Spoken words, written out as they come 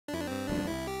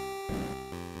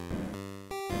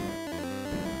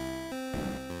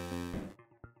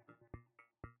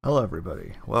Hello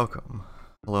everybody, welcome.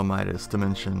 Hello Midas,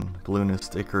 Dimension,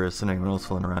 Balloonist, Icarus, and anyone else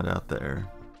fooling around out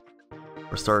there.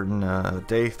 We're starting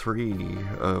day 3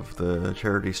 of the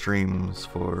charity streams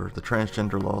for the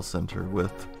Transgender Law Center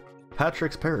with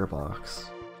Patrick's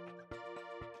Parabox,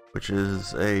 which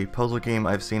is a puzzle game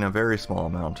I've seen a very small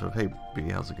amount of. Hey B,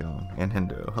 how's it going? And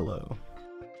Hindo, hello.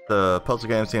 The puzzle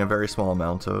game I've seen a very small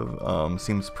amount of,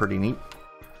 seems pretty neat.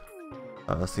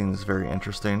 Seems very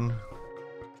interesting.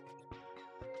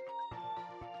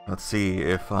 Let's see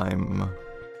if I'm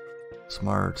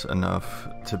smart enough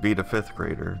to beat a 5th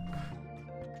grader.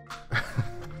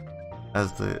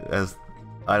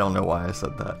 I don't know why I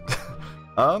said that.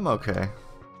 Okay.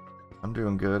 I'm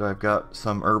doing good. I've got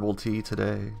some herbal tea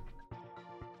today.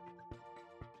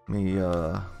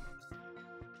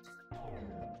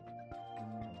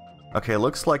 Okay,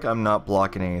 looks like I'm not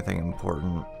blocking anything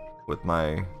important with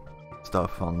my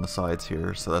stuff on the sides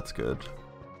here, so that's good.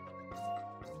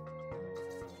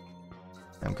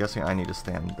 I'm guessing I need to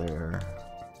stand there.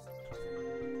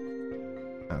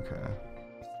 Okay.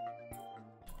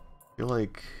 I feel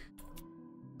like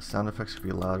the sound effects could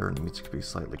be louder and the music could be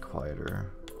slightly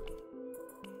quieter.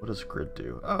 What does grid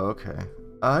do? Oh, okay.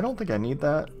 I don't think I need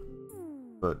that,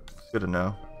 but it's good to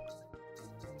know.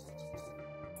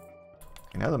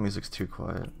 Okay, now the music's too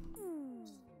quiet.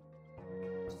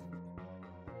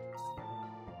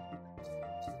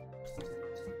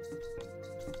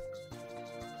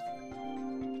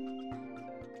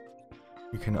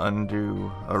 You can undo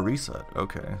a reset.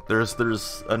 Okay. There's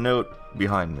a note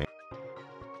behind me.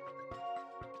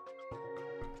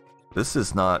 This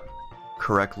is not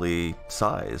correctly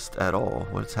sized at all.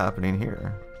 What's happening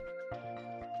here?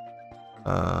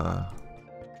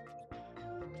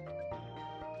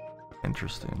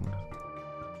 Interesting.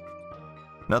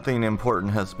 Nothing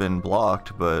important has been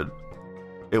blocked, but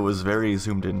it was very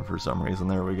zoomed in for some reason.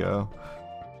 There we go.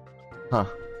 Huh.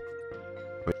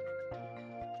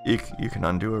 You can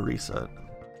undo a reset.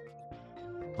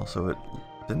 Also,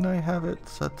 didn't I have it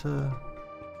set to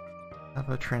have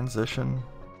a transition?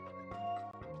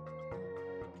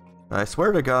 I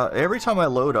swear to God, every time I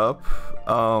load up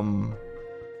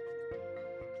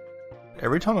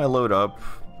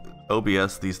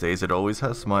OBS these days, it always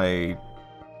has my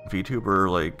VTuber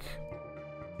like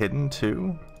hidden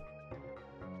too.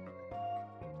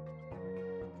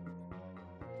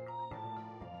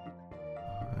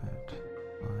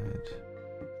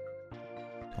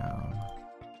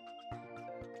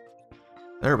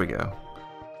 There we go.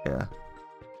 Yeah.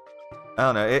 I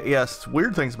don't know. Yes,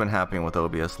 weird things have been happening with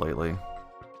OBS lately.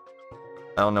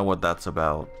 I don't know what that's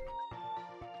about.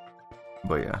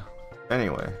 But yeah.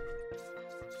 Anyway.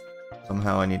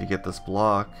 Somehow I need to get this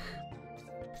block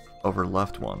over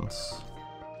left once.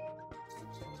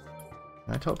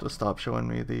 Can I tell it to stop showing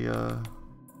me the,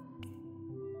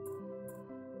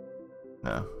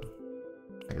 No.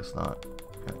 I guess not.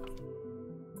 Okay.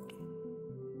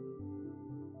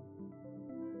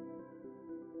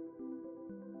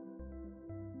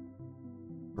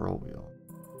 Roll wheel.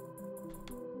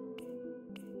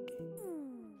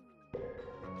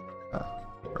 Ah,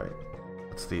 right.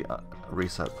 That's the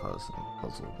reset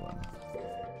puzzle one.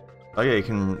 Oh yeah, you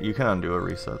can undo a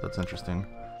reset. That's interesting.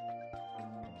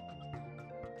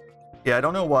 Yeah, I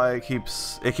don't know why it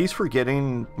keeps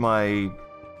forgetting my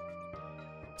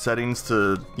settings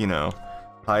to, you know,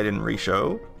 hide and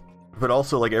reshow. But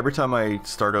also, like, every time I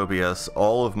start OBS,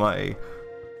 all of my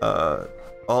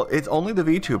it's only the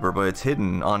VTuber, but it's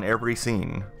hidden on every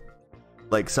scene,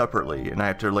 like, separately, and I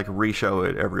have to, like, re-show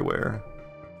it everywhere.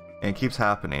 And it keeps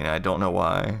happening, I don't know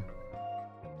why.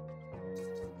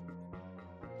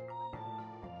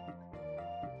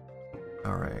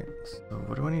 Alright, so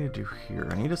what do I need to do here?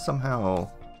 I need to somehow...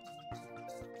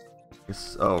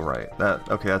 Oh, right,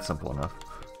 okay, that's simple enough.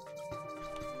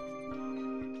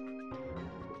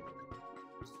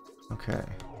 Okay.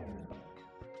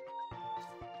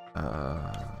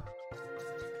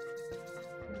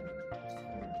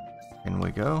 In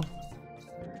we go.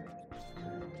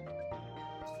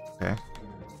 Okay.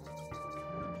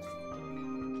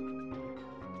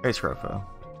 Hey, Scrufo.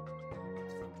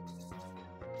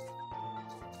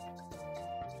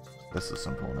 This is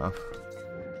simple enough.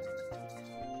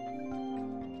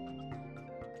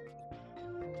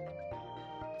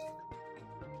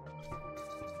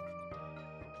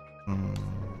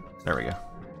 There we go.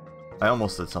 I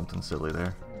almost did something silly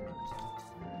there.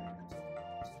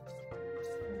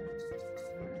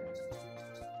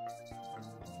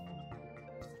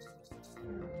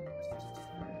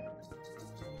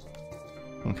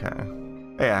 Okay.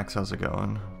 Hey Axe, how's it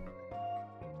going?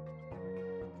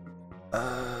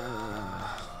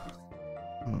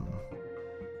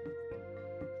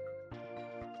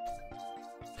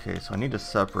 Okay, so I need to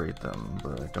separate them,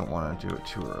 but I don't want to do it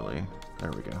too early.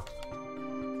 There we go.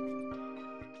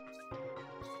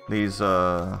 These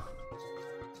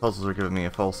puzzles are giving me a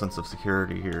false sense of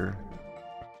security here.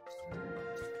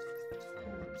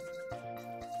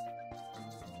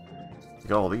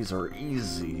 Oh, these are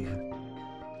easy.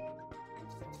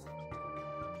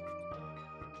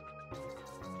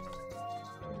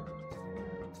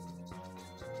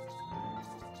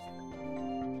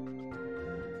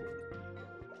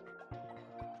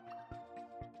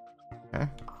 Okay.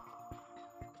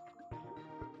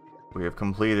 We have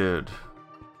completed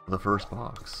the first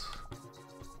box.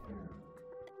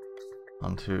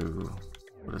 On to...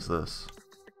 what is this?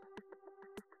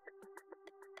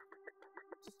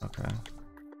 Okay.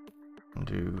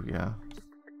 Undo, yeah.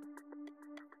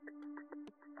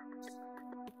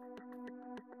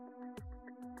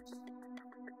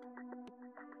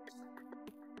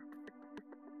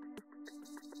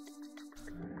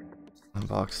 And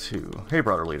box 2. Hey,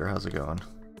 brother leader, how's it going?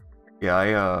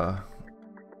 Yeah,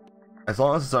 as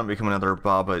long as it doesn't become another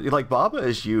Baba, like, Baba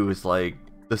is you is like,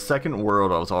 the second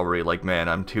world I was already like, man,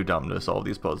 I'm too dumb to solve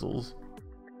these puzzles.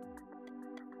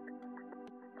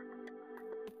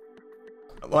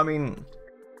 Well, I mean,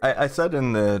 I said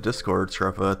in the Discord,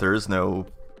 Shrefa, that there is no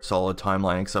solid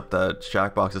timeline except that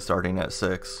Jackbox is starting at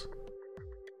 6.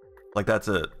 Like, that's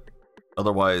it.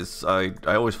 Otherwise, I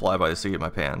always fly by the seat of my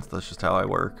pants. That's just how I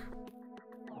work.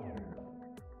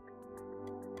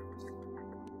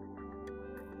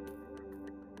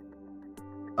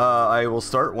 I will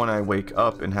start when I wake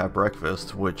up and have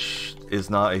breakfast, which is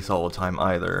not a solid time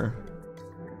either.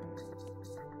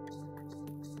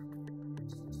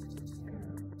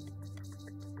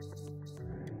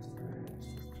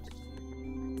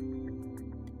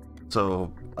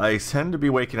 So, I tend to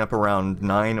be waking up around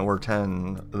 9 or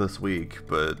 10 this week,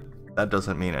 but that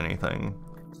doesn't mean anything.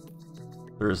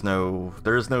 There is no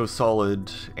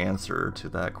solid answer to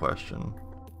that question.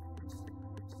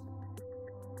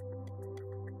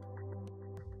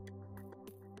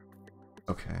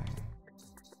 Okay.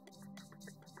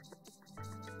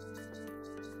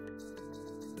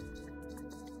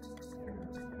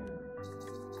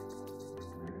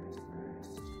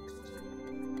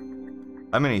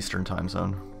 I'm in Eastern time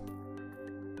zone.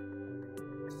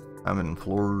 I'm in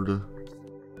Florida.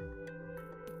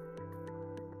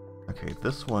 Okay,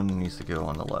 this one needs to go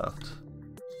on the left.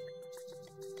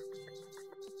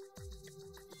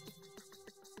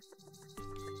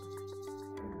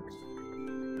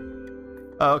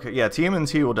 Oh, okay, yeah,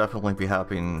 TMNT will definitely be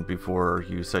happening before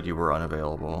you said you were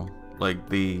unavailable. Like,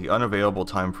 the unavailable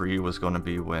time for you was going to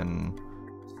be when,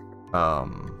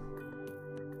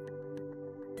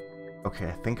 okay,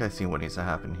 I think I see what needs to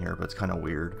happen here, but it's kind of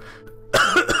weird.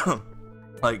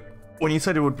 Like, when you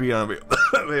said it would be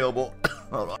unavailable,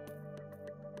 hold on.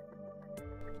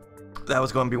 That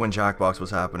was going to be when Jackbox was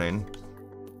happening.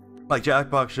 Like,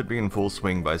 Jackbox should be in full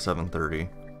swing by 7:30.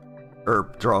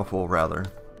 Or, Drawful, rather.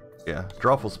 Yeah,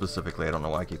 Drawful specifically, I don't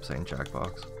know why I keep saying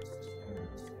Jackbox.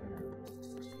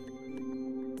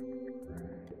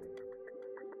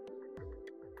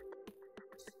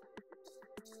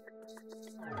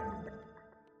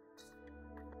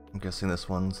 I'm guessing this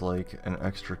one's like an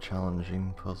extra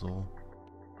challenging puzzle.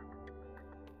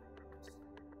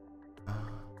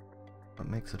 What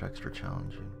makes it extra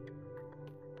challenging?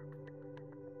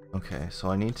 Okay,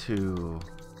 so I need to...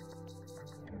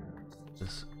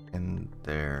 this in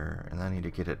there, and I need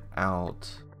to get it out.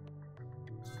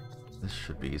 This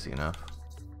should be easy enough.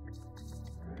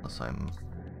 Unless I'm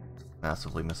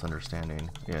massively misunderstanding.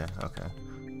 Yeah, okay.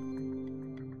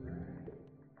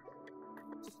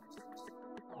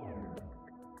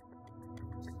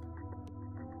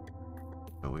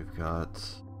 So we've got...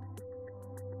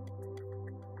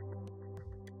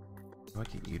 how do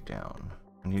I get you down?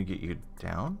 I need to get you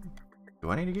down? Do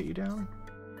I need to get you down?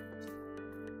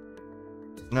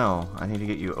 No, I need to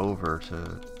get you over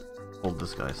to hold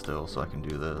this guy still so I can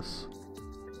do this.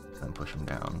 And push him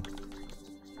down.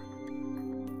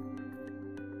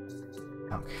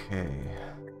 Okay.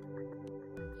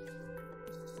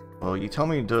 Well, you tell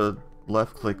me to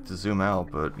left click to zoom out,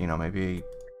 but, you know, maybe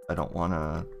I don't want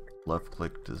to left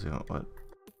click to zoom. What?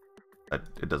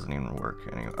 It doesn't even work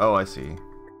anyway. Oh, I see.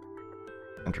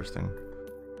 Interesting.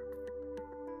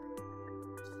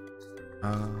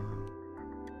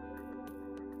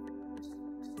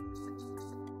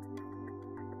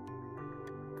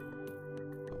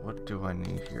 What do I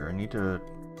need here? I need to...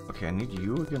 okay, I need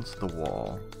you against the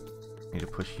wall. I need to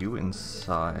push you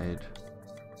inside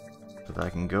so that I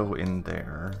can go in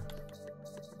there.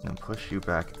 And then push you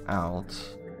back out.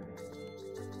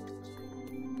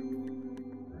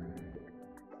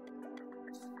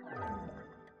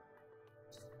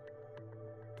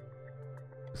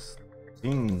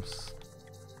 Seems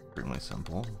extremely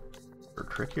simple. Is there a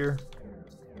trick here?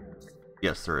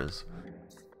 Yes, there is.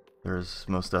 There is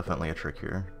most definitely a trick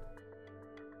here.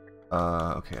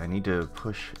 Okay, I need to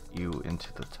push you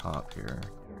into the top here.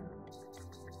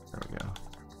 There we go.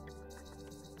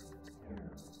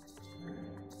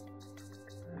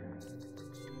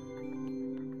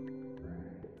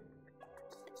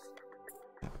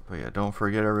 But yeah, don't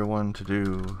forget everyone to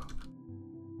do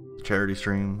charity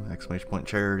stream, !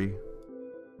 charity.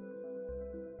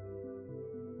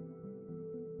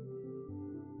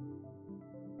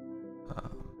 Yeah.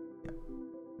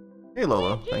 Hey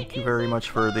Lolo, thank you very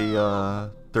much for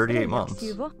the 38 months.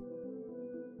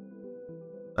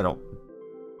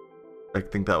 I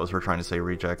think that was her trying to say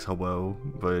Rejax hello,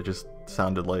 but it just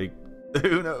sounded like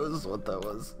who knows what that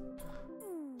was.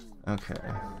 Okay.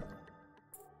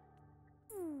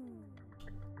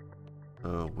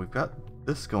 So we've got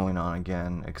this going on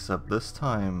again, except this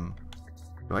time,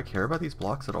 do I care about these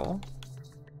blocks at all?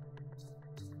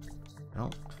 I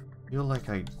don't feel like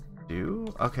I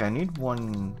do. Okay, I need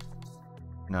one.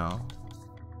 No.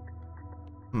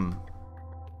 I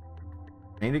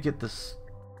need to get this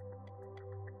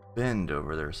bend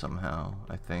over there somehow,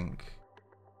 I think.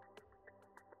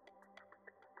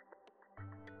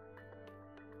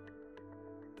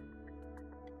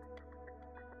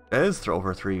 It is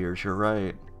over 3 years, you're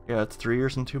right. Yeah, it's 3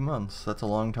 years and 2 months. That's a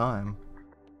long time.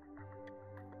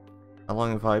 How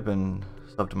long have I been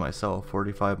subbed to myself?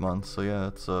 45 months, so yeah,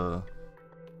 it's over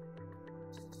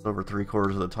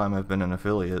 3/4 of the time I've been an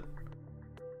affiliate.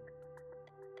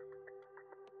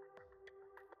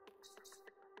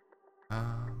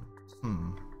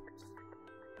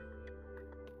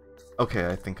 Okay,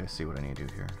 I think I see what I need to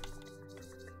do here.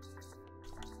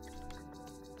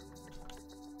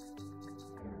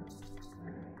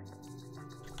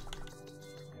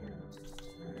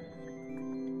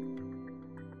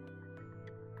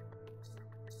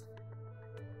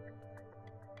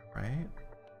 Right?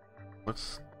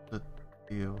 What's the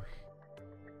deal here?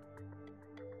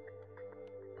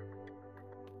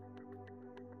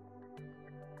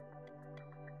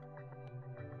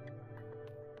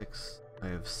 I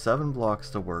have 7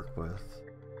 blocks to work with.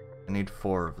 I need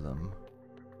 4 of them.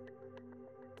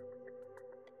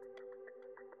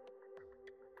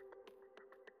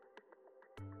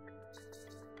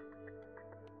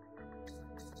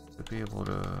 To be able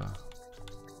to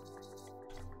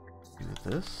do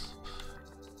this.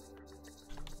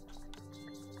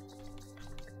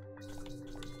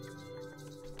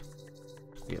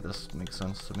 Yeah, this makes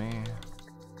sense to me.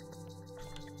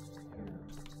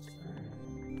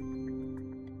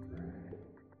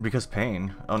 Because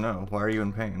pain. Oh no, why are you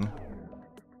in pain?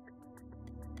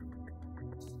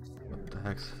 What the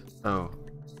heck's... Oh.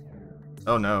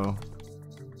 Oh no.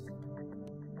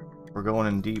 We're going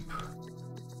in deep.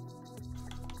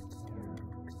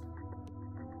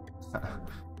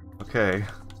 Okay.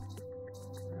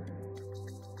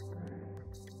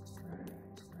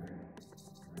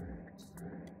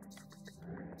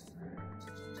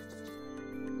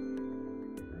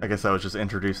 I guess I was just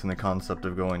introducing the concept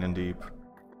of going in deep.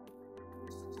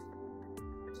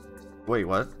 Wait,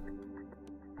 what?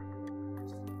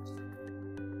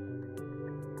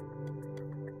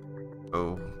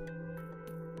 Oh.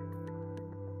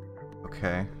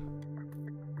 Okay.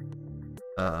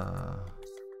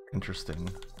 Interesting.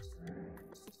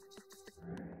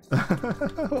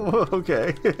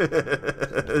 Okay.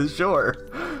 Sure.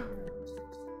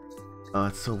 Oh,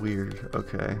 it's so weird.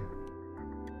 Okay.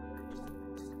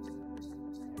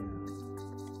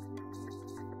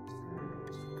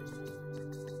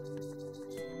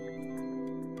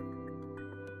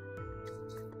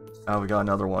 Oh, we got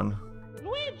another one.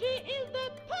 Luigi is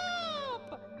the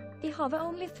top! I have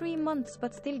only 3 months,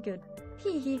 but still good.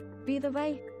 Hehe. By the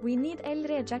way, we need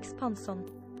Rejax Panson.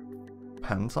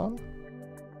 Panson?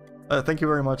 Thank you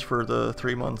very much for the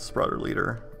 3 months, brother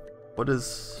leader. What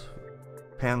is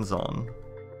Panson?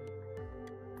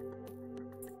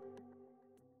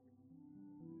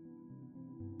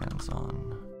 Panson.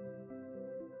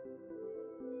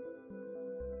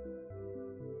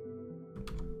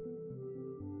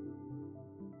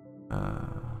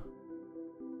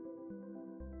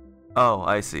 Oh,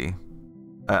 I see.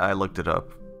 I looked it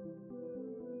up.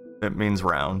 It means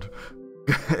round.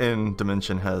 And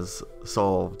Dimension has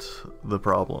solved the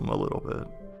problem a little bit.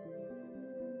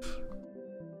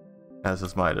 As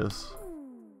is Midas.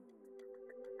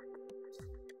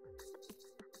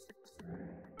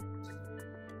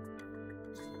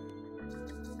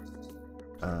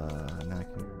 Now I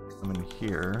can come in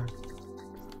here.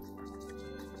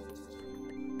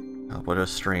 Oh, what a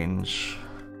strange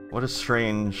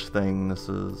thing this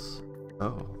is.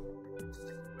 Oh.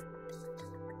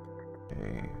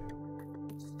 Okay.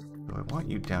 So I want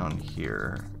you down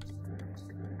here.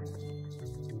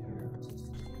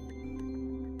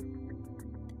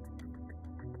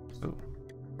 Oh.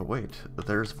 But wait,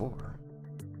 there's 4.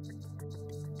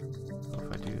 So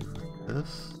if I do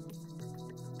this,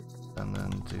 and then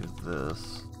do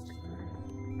this.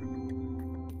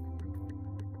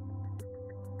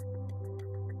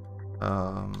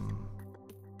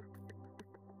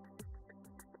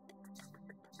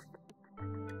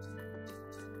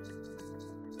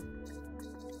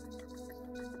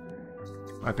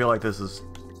 I feel like this is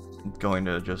going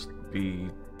to just be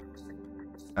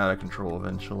out of control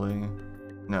eventually.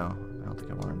 No, I don't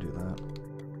think I want to do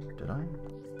that. Did I?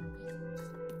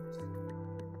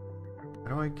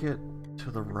 How do I get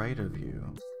to the right of you?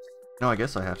 No, I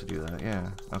guess I have to do that,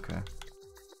 yeah, okay.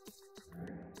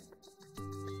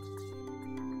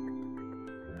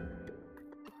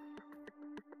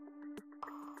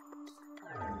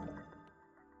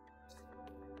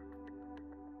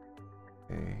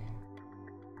 Okay.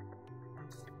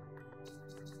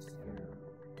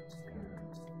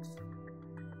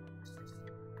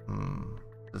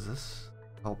 Does this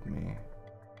help me?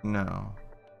 No.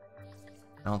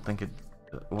 I don't think it...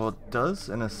 Well, it does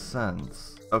in a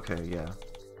sense. Okay, yeah.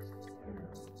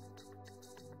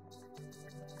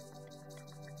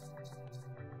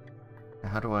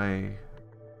 How do I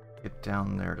get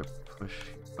down there to push?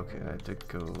 Okay, I have to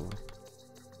go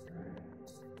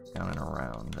down and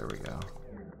around. There we go.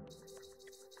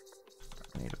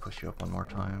 I need to push you up one more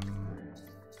time.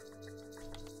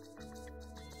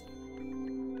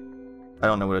 I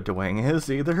don't know what a Dwang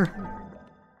is either.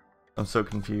 I'm so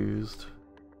confused.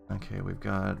 Okay, we've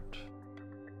got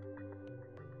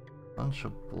a bunch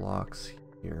of blocks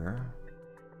here.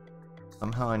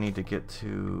 Somehow I need to get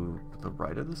to the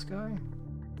right of this guy?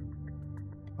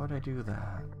 How would I do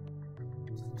that?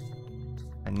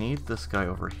 I need this guy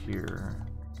over here.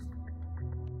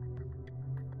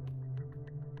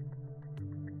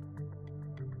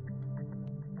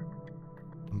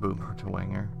 Boomer to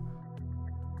Wanger.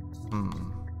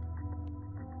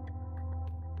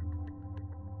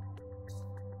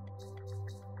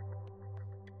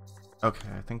 Okay,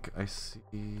 I think I see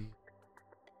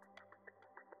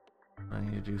what I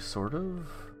need to do, sort of.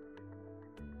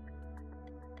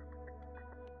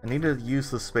 I need to use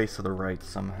the space to the right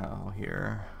somehow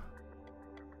here.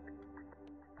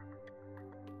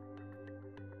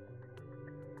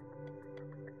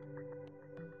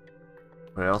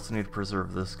 But I also need to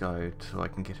preserve this guy so I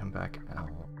can get him back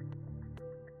out.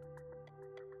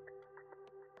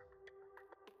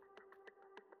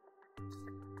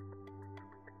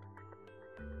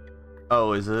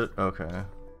 Oh, is it? Okay.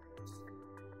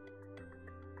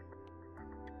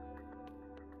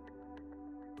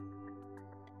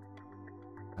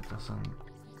 That doesn't...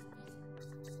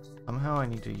 Somehow I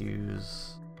need to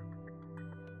use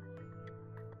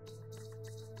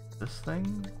this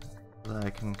thing so that I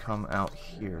can come out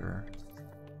here.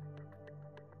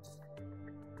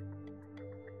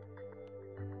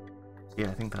 Yeah,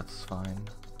 I think that's fine.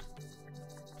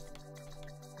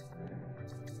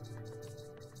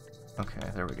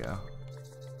 Okay, there we go.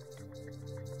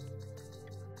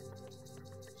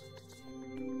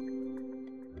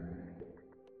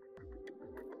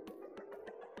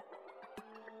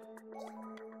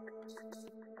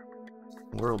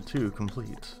 World 2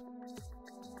 complete.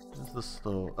 Is this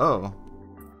still... Oh!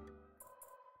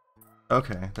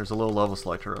 Okay, there's a little level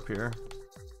selector up here.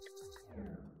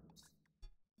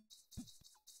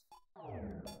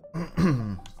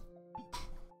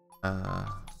 I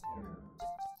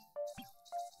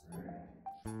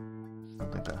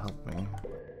don't think that helped me.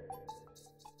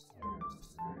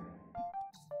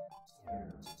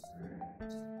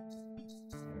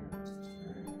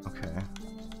 Okay.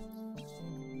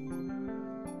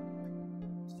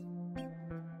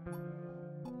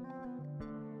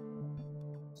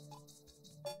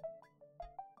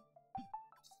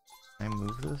 Can I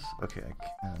move this? Okay, I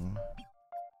can.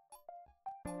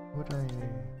 Would I...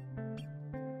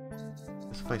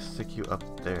 Guess if I stick you up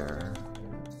there...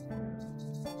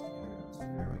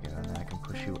 There we go, and then I can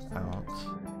push you out.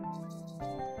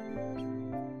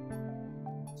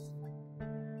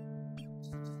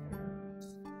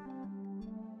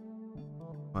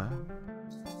 What?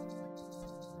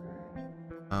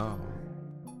 Oh.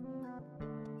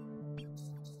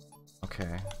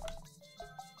 Okay.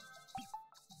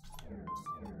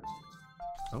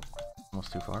 Oh,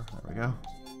 almost too far. There we go.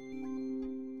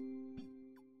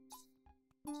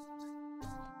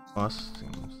 Oh, this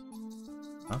seems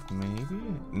enough, maybe?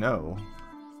 No.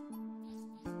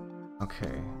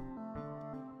 Okay.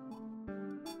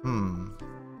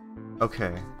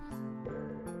 Okay.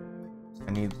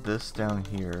 I need this down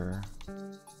here.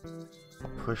 I'll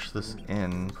push this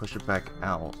in, push it back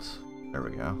out. There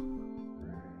we go.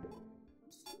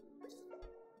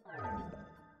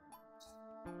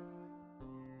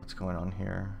 What's going on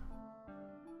here?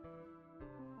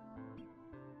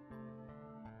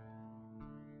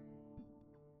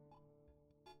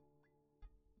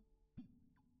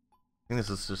 I think this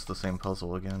is just the same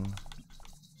puzzle again.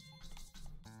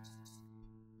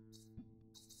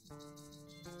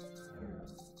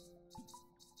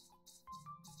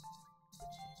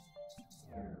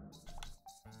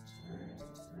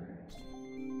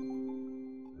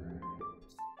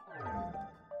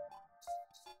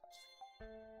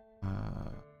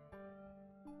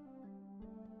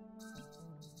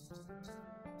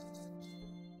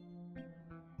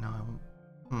 No, I won't.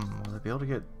 Will I be able to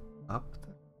get up?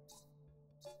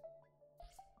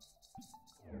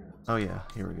 Oh yeah,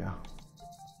 here we go.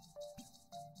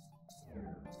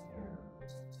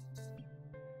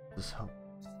 This help.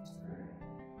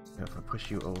 Yeah, if I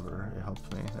push you over, it helps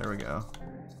me. There we go.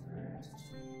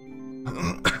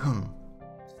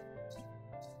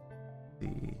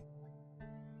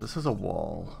 This is a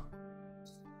wall.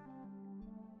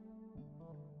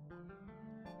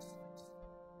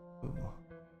 Ooh.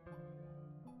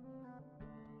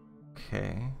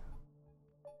 Okay.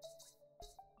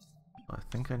 I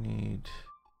think I need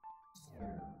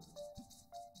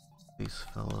these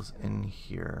fellas in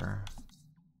here.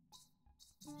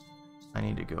 I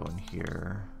need to go in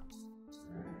here.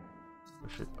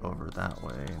 Push it over that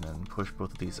way and then push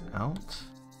both of these out.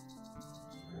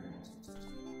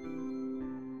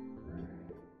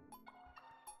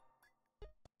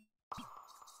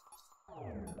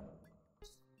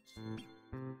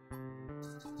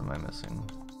 What am I missing?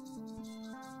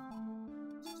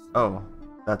 Oh,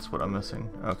 that's what I'm missing.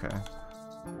 Okay.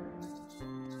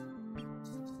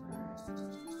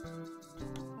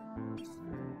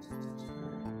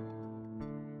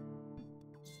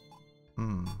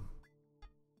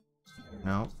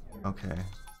 No. Okay.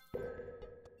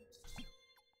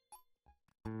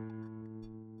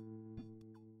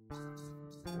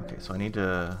 Okay, so I need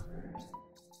to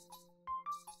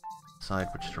decide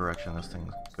which direction this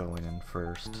thing's going in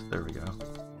first. There we go.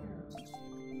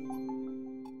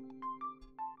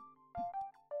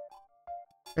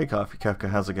 Hey Coffee Kefka,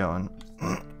 how's it going?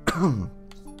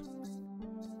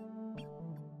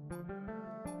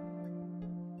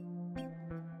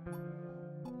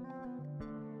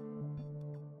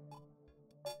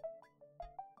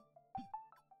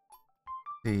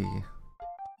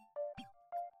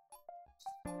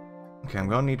 Okay, I'm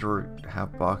gonna need to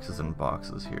have boxes and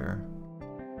boxes here.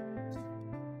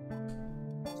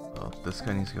 Oh, this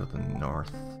guy needs to go to the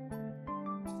north.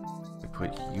 I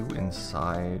put you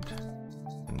inside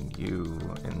and you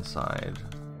inside.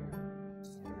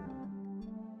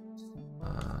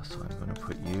 So I'm gonna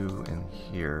put you in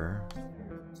here.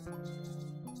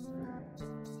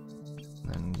 And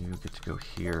then you get to go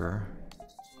here.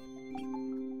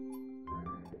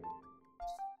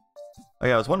 Oh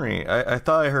yeah, I was wondering, I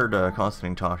thought I heard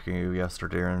Constantine talking to you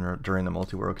yesterday during the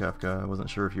Multi-World Kefka. I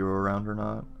wasn't sure if you were around or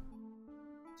not.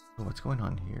 Oh, what's going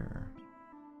on here?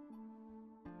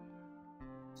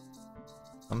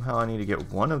 Somehow I need to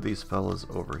get one of these fellas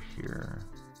over here.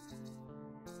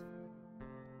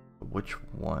 Which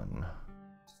one?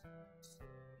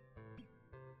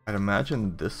 I'd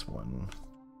imagine this one.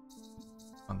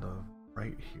 On the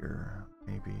right here,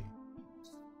 maybe.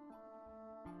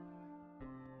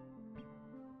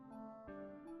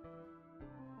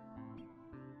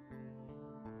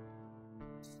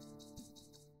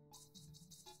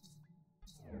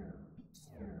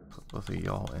 Put both of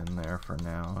y'all in there for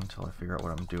now until I figure out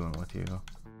what I'm doing with you.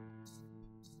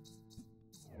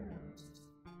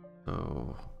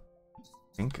 So, I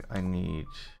think I need...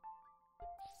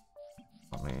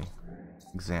 Let me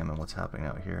examine what's happening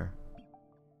out here.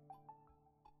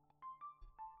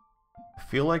 I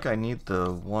feel like I need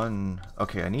the one...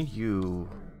 Okay, I need you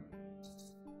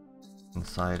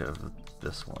inside of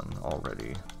this one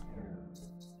already.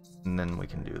 And then we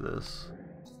can do this.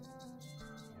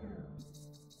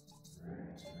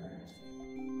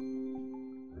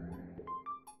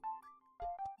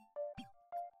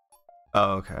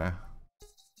 Oh, okay.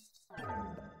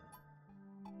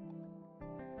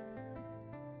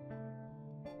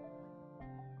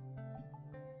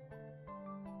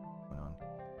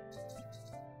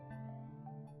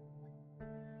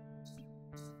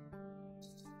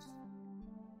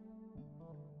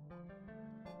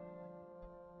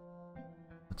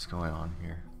 What's going on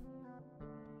here?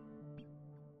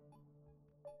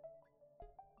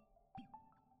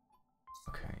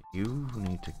 Okay, You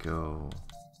need to go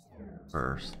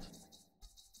first.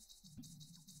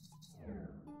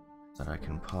 That I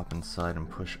can pop inside and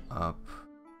push up.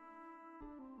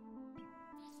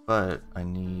 But I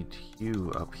need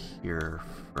you up here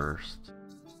first.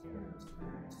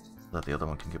 So that the other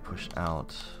one can get pushed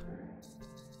out.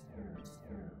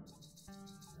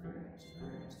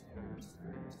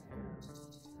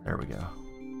 There we go.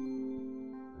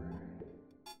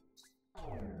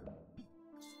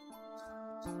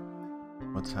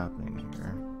 What's happening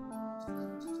here?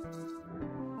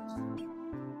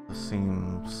 This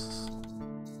seems...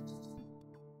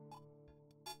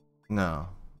 No,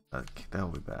 that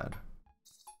would be bad.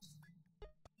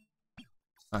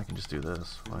 I can just do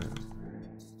this. Why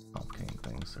complicating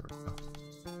things? There we go.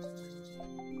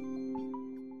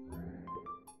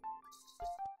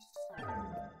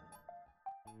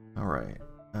 Alright.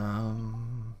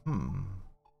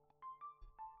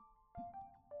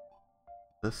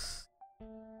 This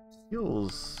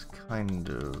feels kind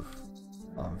of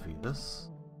obvious.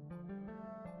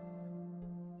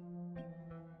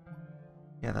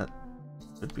 Yeah, that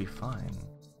should be fine.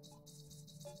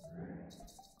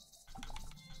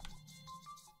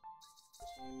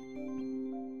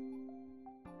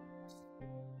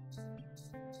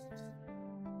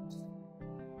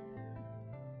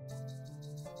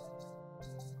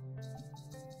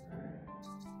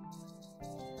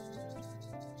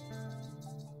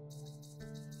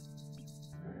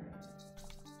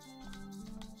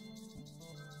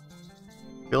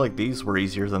 I feel like these were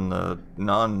easier than the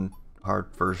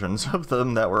non-hard versions of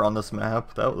them that were on this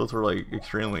map. Those were like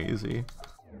extremely easy.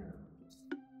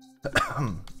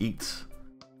 Eat.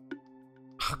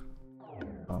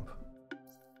 Alright,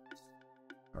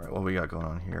 what we got going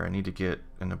on here? I need to get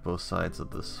into both sides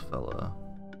of this fella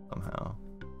somehow.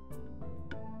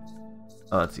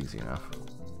 Oh, that's easy enough.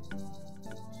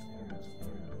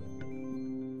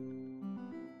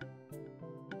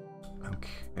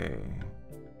 Okay.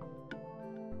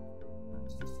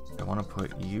 I want to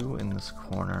put you in this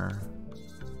corner,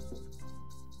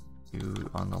 you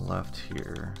on the left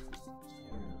here,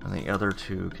 and the other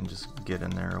two can just get in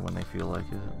there when they feel like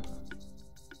it.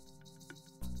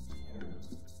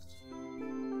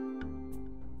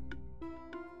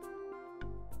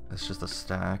 It's just a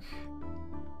stack.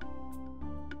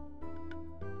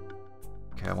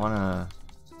 Okay, I want to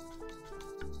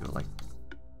do it like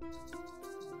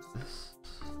this.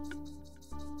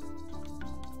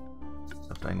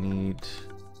 I need to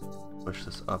push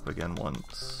this up again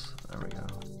once. There we go.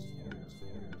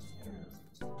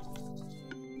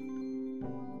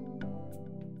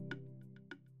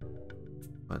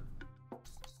 But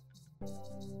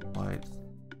why?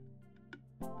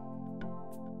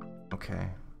 Okay.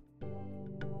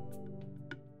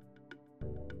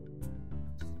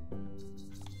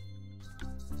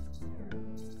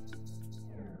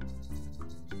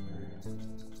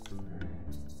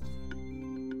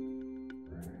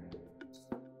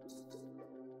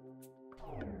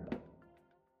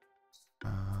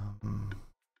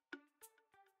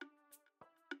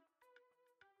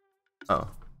 Oh,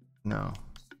 no.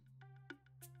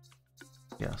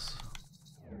 Yes.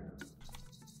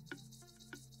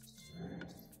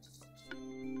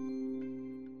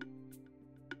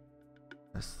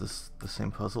 Is this the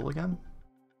same puzzle again?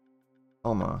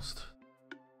 Almost.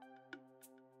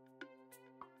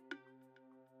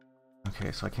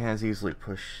 Okay, so I can't as easily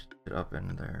push it up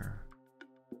in there.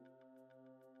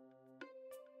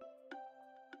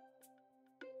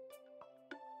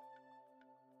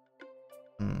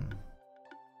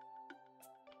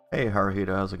 Hey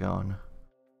Haruhito, how's it going?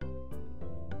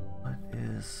 What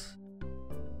is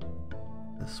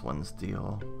this one's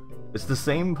deal? It's the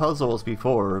same puzzle as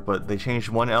before, but they changed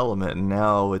one element and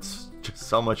now it's just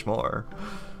so much more.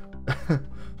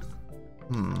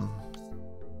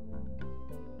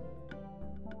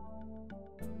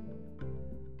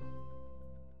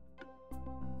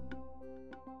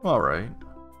 Alright.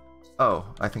 Oh,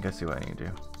 I think I see what I need to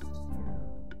do.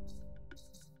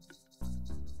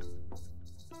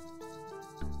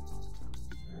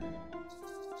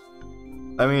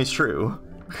 I mean, it's true.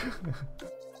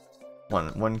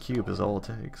 one cube is all it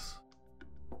takes.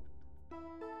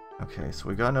 Okay, so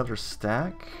we got another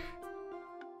stack.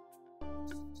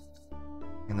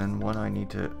 And then one I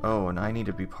need to... Oh, and I need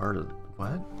to be part of...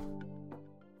 What?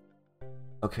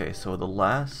 Okay, so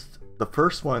the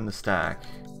first one in the stack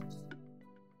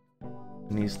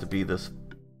needs to be this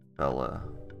fella.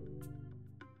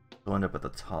 He'll end up at the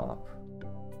top.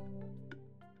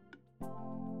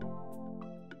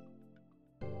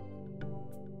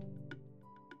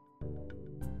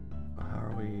 How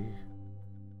are we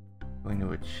going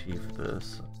to achieve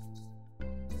this?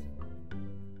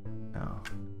 now.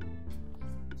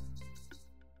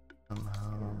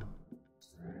 Somehow.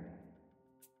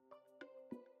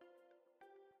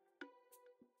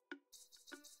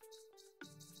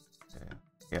 Okay.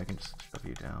 Yeah, I can just shove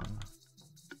you down.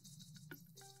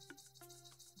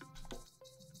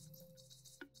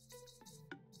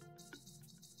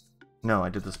 No, I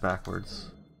did this backwards.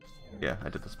 Yeah, I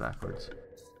did this backwards.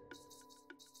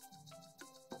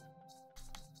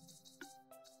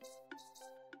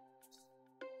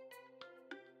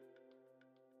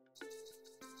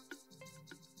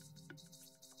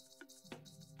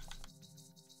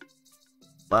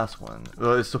 Last one.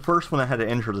 Well, it's the first one I had to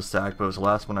enter the stack, but it was the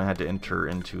last one I had to enter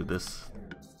into this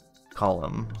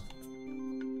column.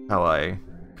 How I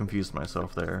confused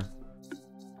myself there.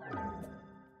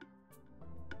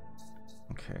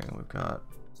 Okay, we've got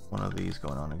one of these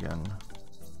going on again.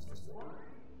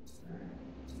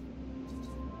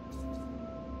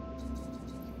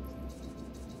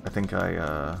 I think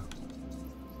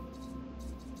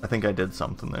I did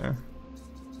something there.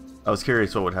 I was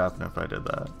curious what would happen if I did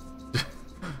that.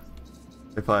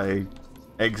 If I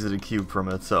exit a cube from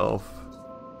itself,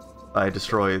 I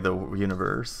destroy the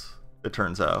universe, it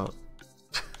turns out.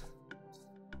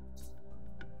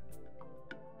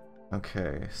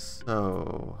 Okay,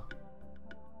 so...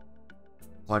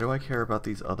 why do I care about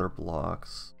these other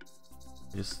blocks?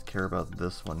 I just care about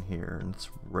this one here, and it's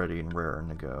ready and raring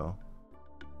to go.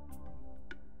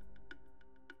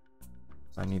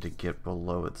 I need to get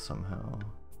below it somehow.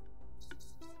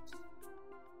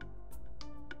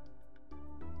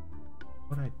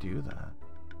 How would I do that?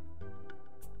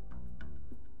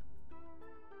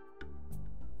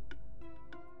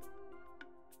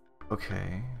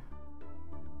 Okay.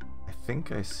 I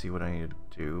think I see what I need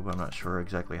to do, but I'm not sure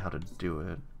exactly how to do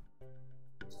it.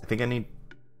 I think I need...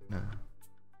 no.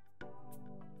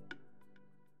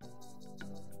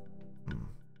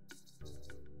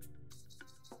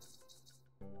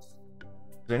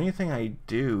 Anything I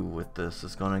do with this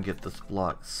is gonna get this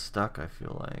block stuck, I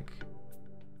feel like.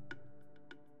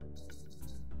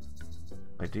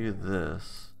 If I do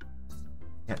this,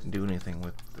 I can't do anything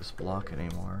with this block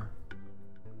anymore.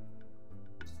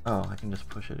 Oh, I can just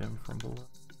push it in from below.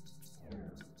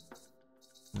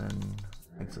 And then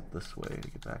exit this way to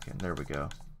get back in. There we go.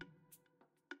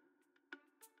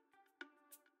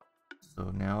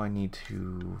 So now I need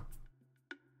to...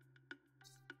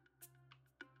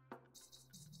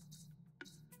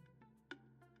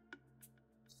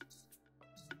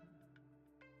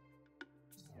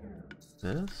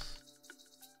 this?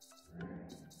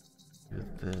 Do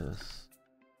this.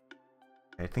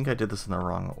 I think I did this in the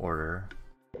wrong order.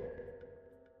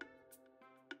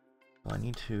 Well, I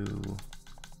need to...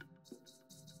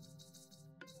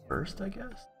 first, I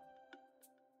guess?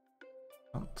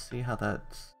 I don't see how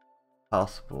that's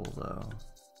possible, though.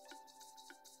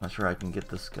 Not sure I can get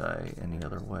this guy any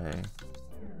other way.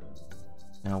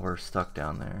 Now we're stuck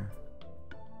down there.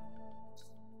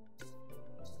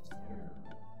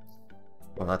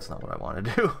 Well, that's not what I want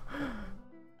to do.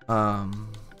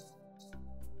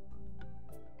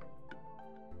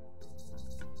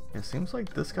 It seems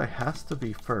like this guy has to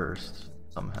be first,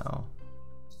 somehow.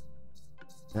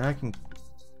 Then I can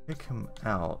kick him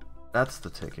out. That's the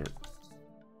ticket.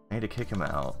 I need to kick him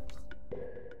out.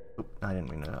 Oop, I didn't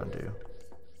mean to undo.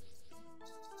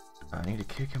 I need to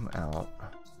kick him out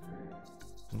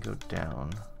and go down.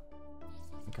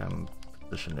 I think I'm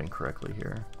positioned incorrectly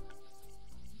here.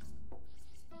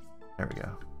 There we go.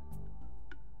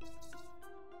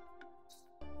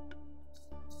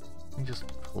 Let me just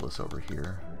pull this over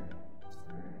here.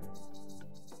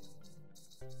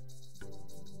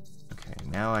 Okay,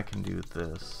 now I can do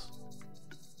this.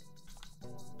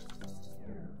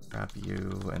 Grab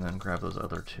you, and then grab those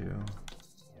other two.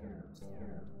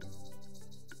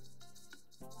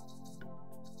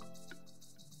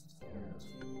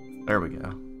 There we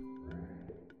go.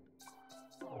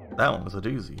 That one was a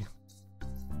doozy.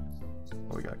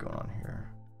 What we got going on here?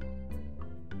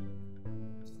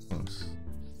 Seems...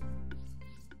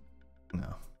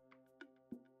 no.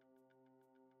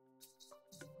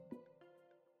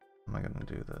 How am I gonna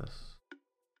do this?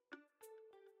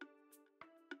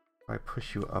 If I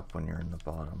push you up when you're in the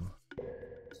bottom.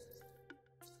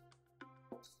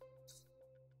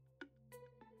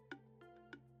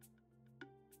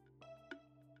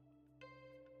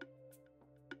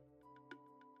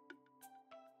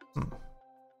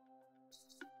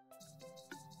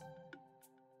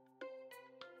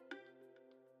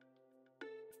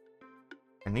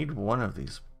 I need one of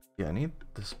these. Yeah, I need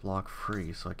this block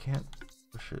free, so I can't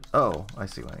push it. Oh, I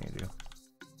see what I need to do.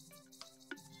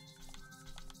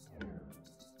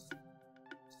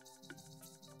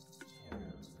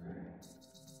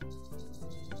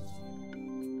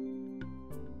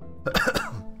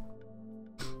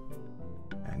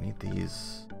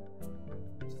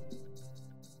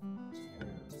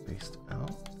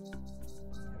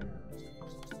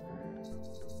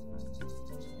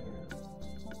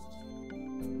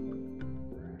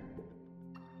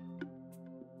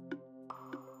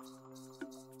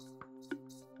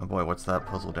 boy, what's that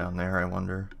puzzle down there, I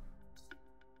wonder?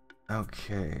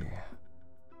 Okay.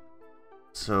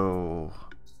 So,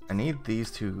 I need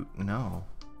these two... No.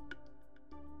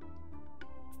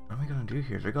 What am I gonna do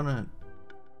here? They're gonna...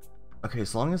 Okay,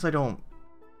 as long as I don't...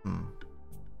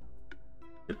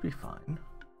 Should be fine.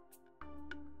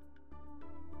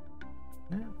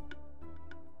 Yeah.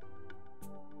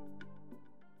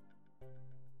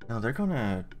 No, they're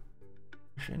gonna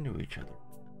push into each other,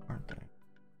 aren't they?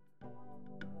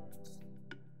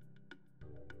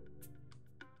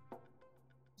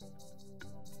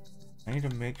 I need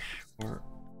to make sure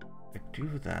I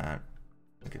do that.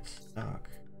 I get stuck.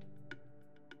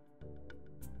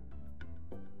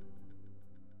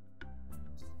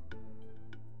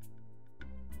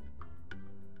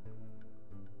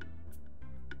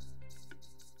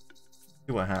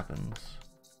 See what happens.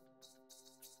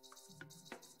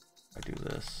 I do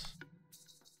this.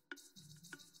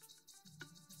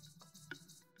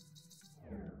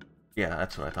 Yeah,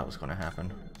 that's what I thought was going to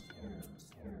happen.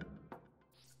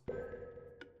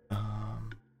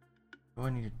 What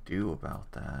do I need to do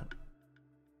about that?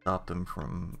 Stop them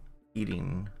from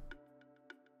eating.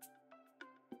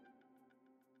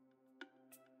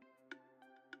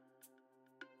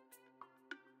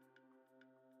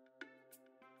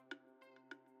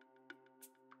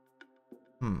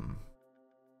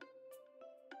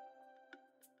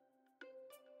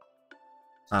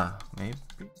 Maybe.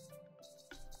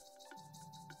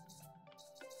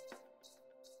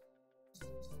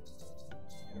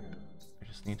 I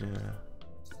just need to...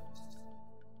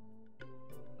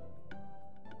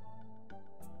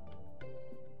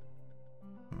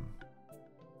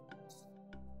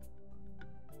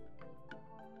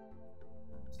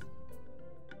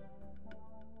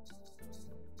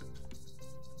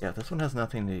 Yeah, this one has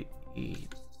nothing to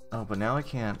eat. Oh, but now I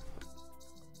can't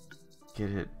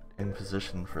get it in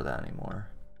position for that anymore.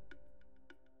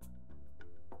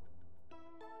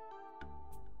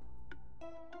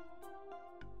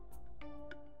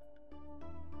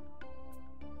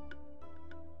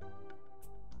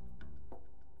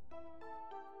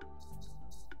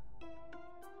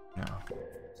 No.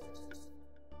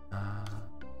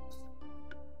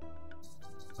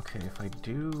 Okay, if I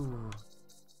do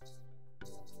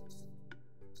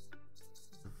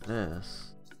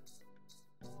this,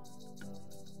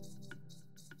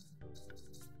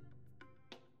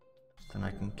 then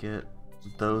I can get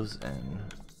those in,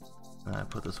 and I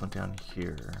put this one down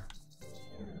here.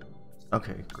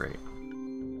 Okay, great.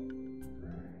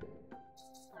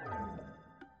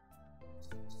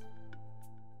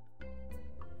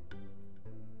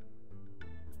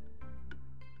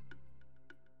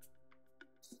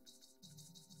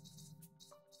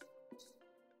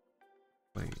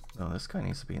 Wait, no, this guy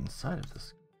needs to be inside of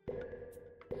this.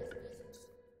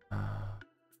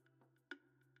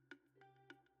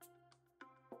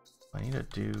 I need to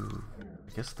do,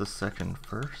 I guess, the second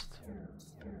first.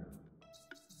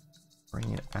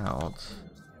 Bring it out.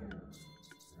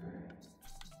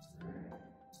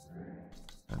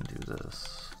 And do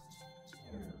this.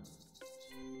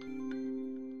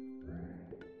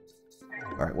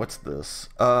 Alright, what's this?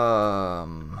 How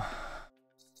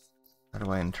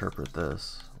do I interpret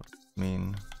this? What does it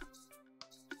mean?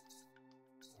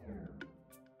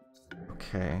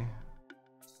 Okay.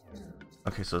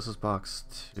 Okay, so this is box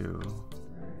 2.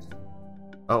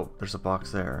 Oh, there's a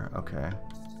box there. Okay.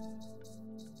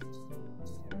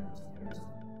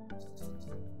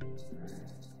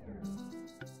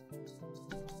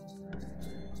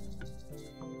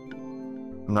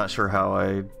 I'm not sure how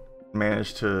I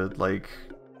managed to, like,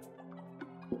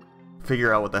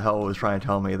 figure out what the hell it was trying to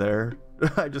tell me there.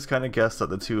 I just kind of guessed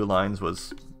that the two lines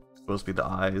was supposed to be the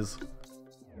eyes.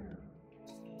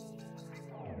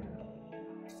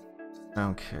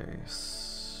 Okay.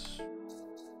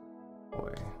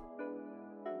 Boy.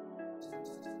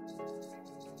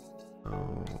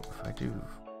 So, if I do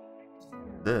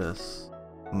this...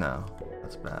 No,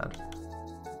 that's bad.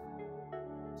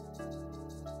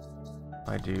 If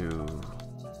I do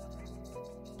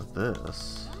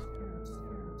this...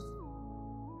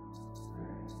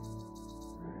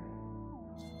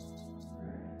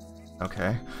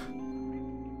 Okay.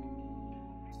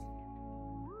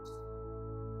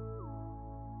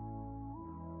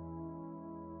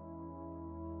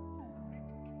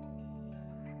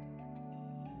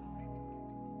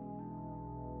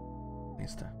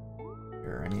 Needs to...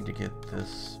 Here, I need to get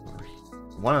this over here.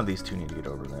 One of these two need to get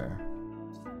over there.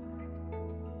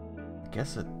 I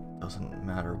guess it doesn't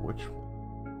matter which one.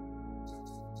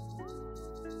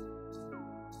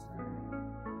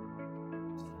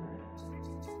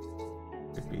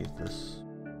 Could be this.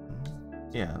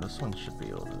 Yeah, this one should be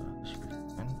able to. This should be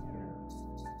fine.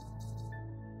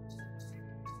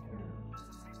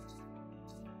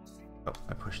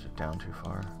 down too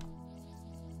far.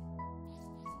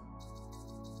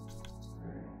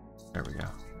 There we go.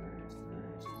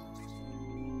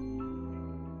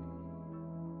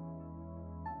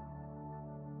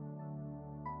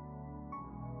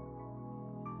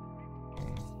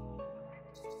 Okay.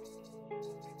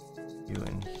 You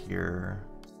in here,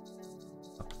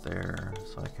 up there,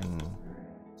 so I can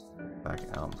back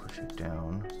out and push you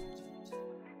down.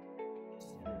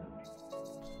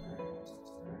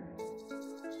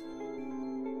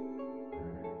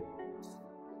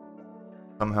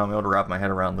 Somehow I'm able to wrap my head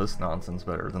around this nonsense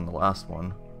better than the last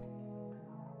one.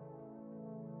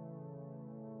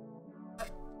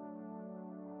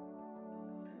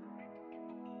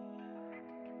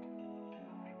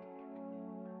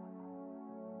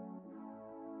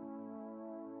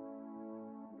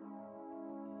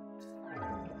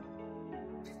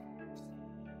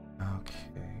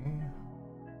 Okay.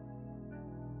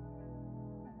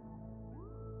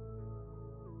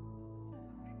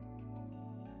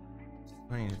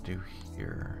 What do I need to do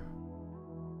here?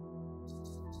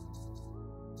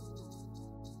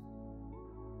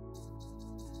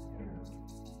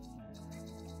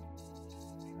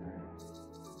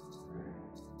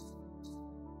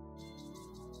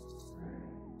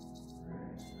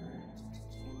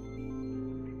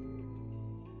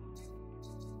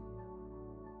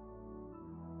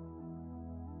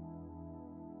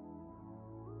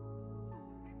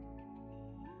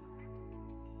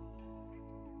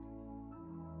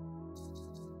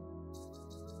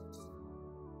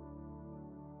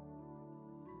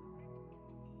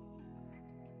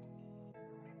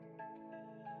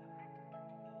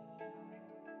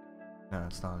 No,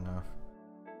 it's not enough.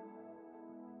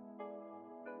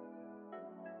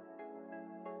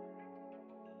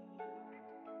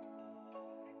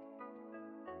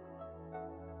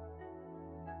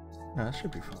 No, that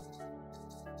should be fine.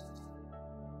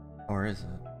 Or is it?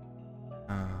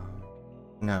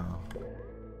 No.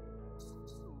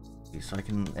 Okay, so I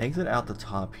can exit out the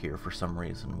top here for some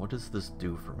reason. What does this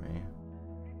do for me?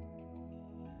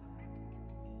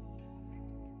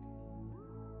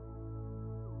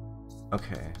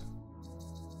 Okay.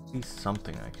 Be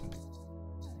something I can do.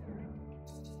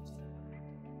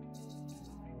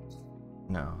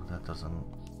 No, that doesn't.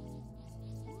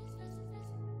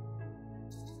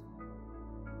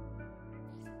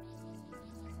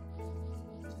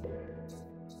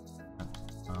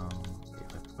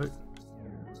 If I put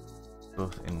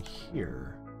both in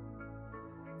here,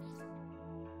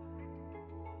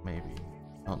 maybe.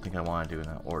 I don't think I want to do it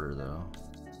in that order though.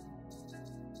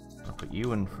 I'll put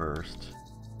you in first,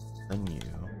 then you.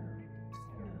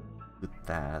 With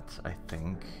that, I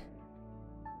think.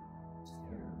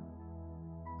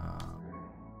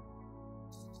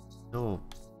 Still,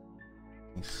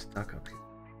 he's stuck up here.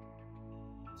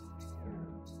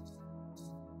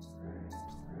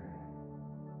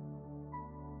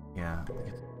 Yeah,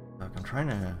 I'm trying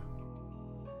to.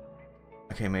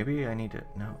 Okay, maybe I need to.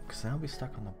 No, because then I'll be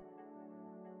stuck on the.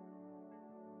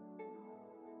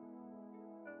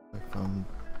 Phone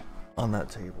on that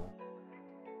table.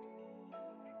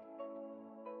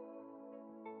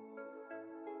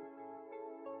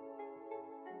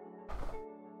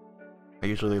 I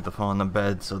usually leave the phone on the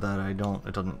bed so that it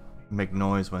doesn't make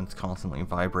noise when it's constantly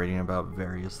vibrating about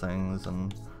various things,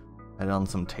 and I had it on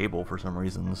some table for some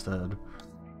reason instead.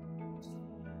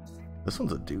 This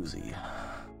one's a doozy.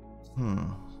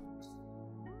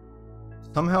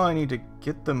 Somehow I need to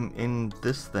get them in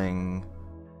this thing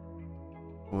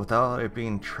without it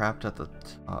being trapped at the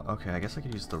top. Okay, I guess I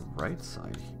could use the right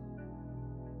side here.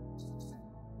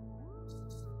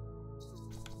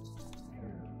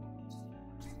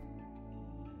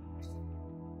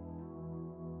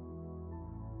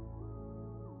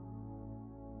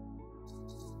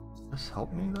 Does this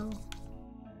help me though?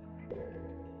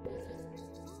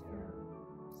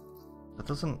 That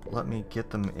doesn't let me get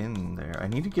them in there. I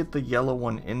need to get the yellow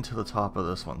one into the top of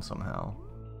this one somehow.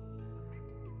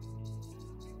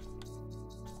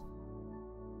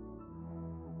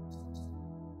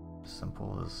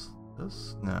 Simple as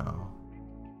this? No.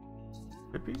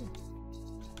 Could be.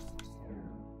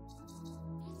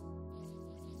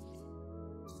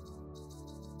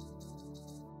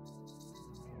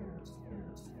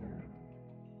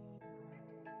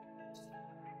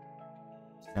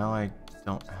 Now I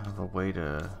don't have a way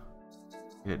to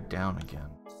get it down again.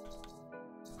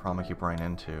 Problem I keep running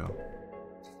into.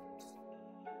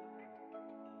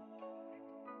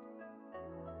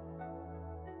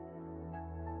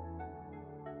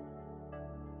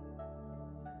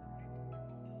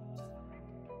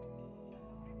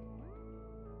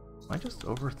 Am I just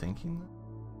overthinking that?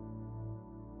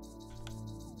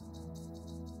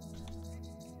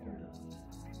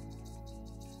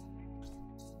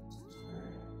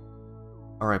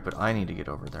 Alright, but I need to get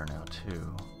over there now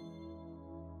too.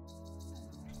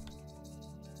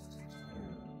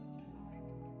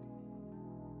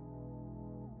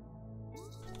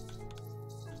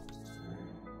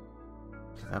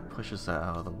 Okay, that pushes that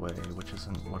out of the way, which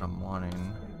isn't what I'm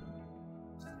wanting.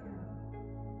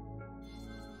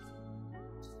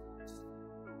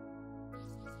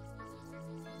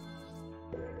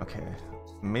 Okay,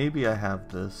 maybe I have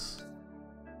this.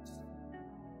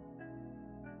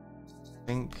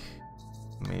 I think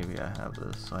maybe I have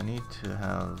this. So I need to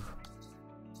have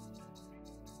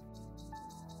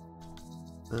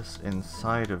this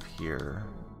inside of here.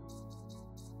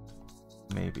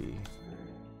 Maybe.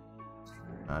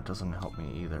 It doesn't help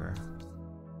me either.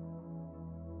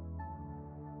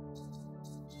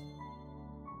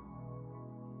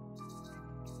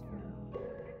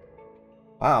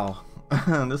 Wow,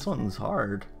 this one's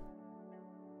hard.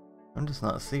 I'm just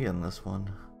not seeing this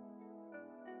one.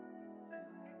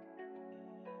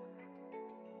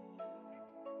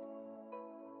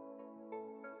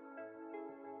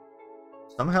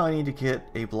 Somehow I need to get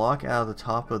a block out of the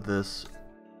top of this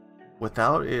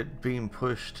without it being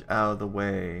pushed out of the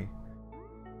way.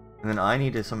 And then I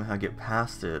need to somehow get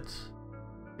past it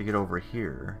to get over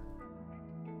here.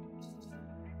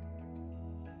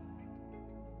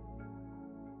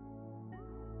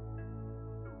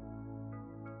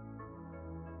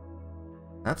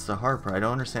 That's the hard part. I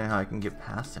don't understand how I can get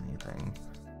past anything.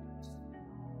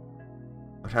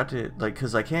 I'd have to, like,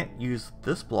 because I can't use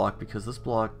this block because this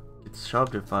block gets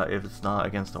shoved if it's not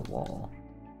against a wall.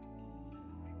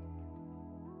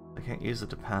 I can't use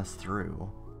it to pass through.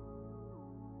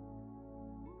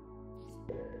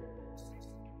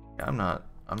 Yeah, I'm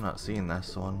not seeing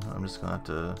this one. I'm just gonna have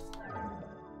to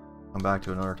come back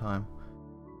to it another time.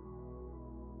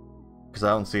 Because I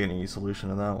don't see any solution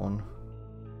to that one.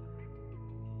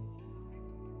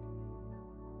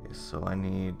 Okay, so I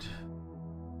need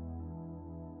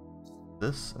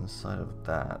this inside of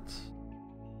that.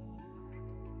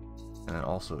 And then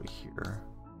also here.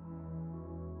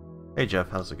 Hey Jeff,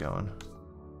 how's it going?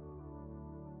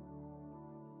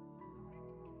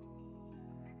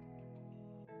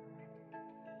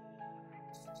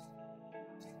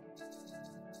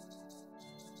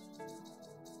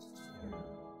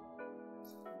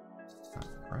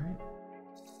 Right?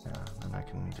 Yeah, then I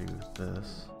can do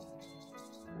this.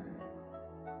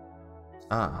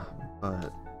 Ah,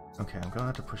 but okay, I'm gonna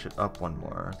have to push it up one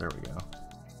more. There we go.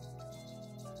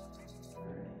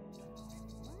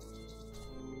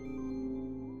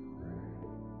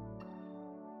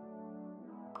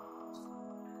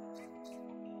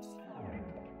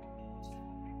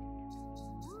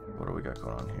 What do we got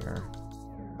going on here?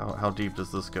 How deep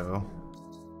does this go?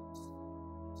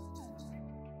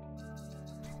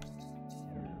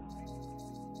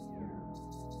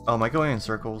 Oh, am I going in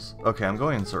circles? Okay, I'm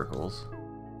going in circles.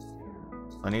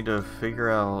 I need to figure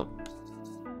out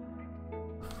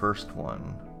the first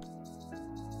one.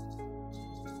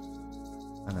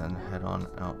 And then head on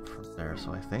out from there,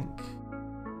 so I think...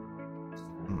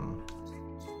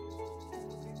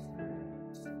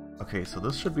 Okay, so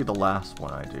this should be the last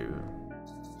one I do.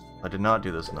 I did not do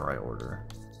this in the right order.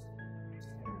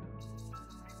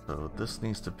 So this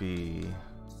needs to be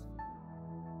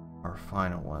our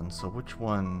final one. So which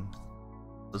one?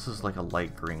 This is like a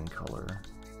light green color.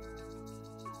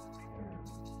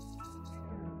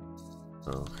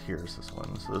 So here's this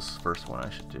one. So this first one I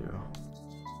should do.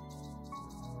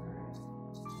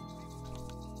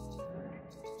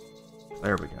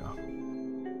 There we go.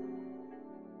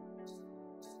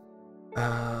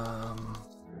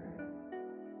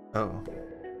 Oh.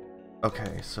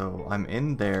 Okay, so I'm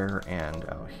in there and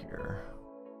out here.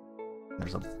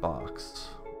 There's a box.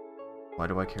 Why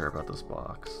do I care about this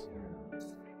box?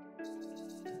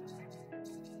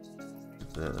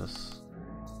 This.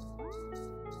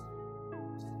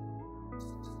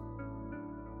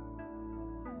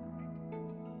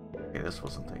 Okay, this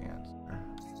wasn't the answer.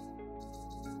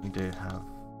 Need to have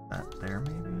that there,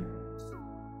 maybe?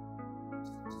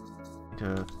 Need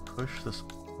to push this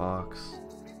box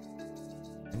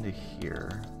into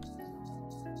here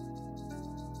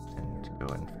and go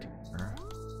in deeper.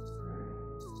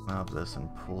 Grab this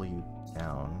and pull you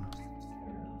down.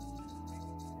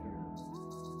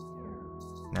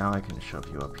 Now I can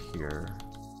shove you up here.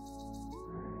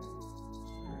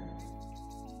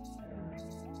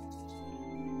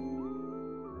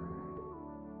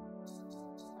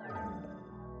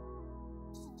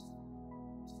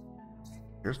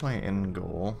 Here's my end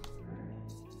goal.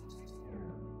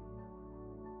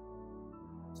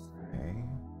 Okay.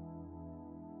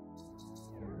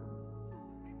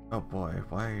 Oh boy,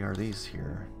 why are these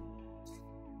here?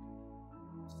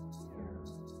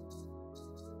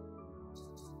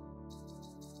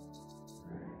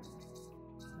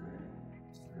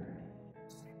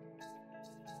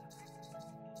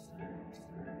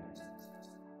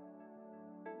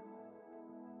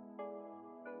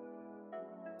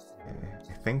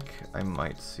 I think I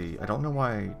might see. I don't know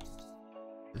why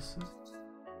this is.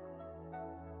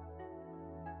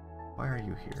 Why are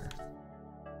you here?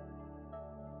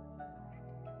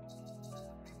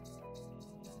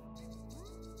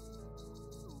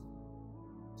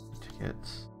 To get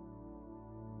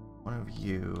one of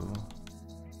you.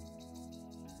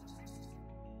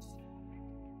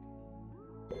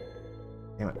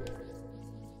 Damn it.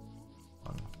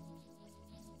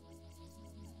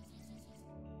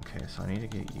 Okay, so I need to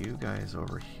get you guys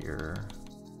over here.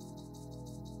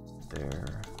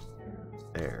 There.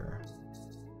 There.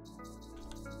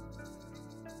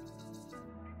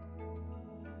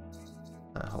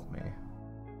 That helped me.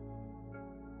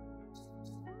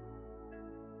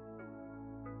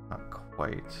 Not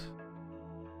quite.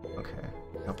 Okay.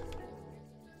 Nope.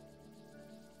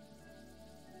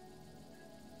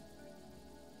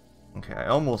 Okay, I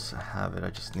almost have it. I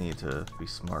just need to be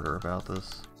smarter about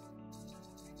this.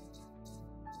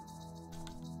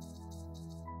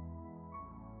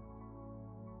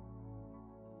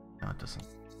 No, it doesn't.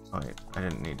 Oh wait, I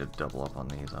didn't need to double up on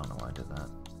these. I don't know why I did that.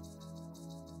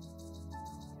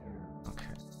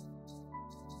 Okay.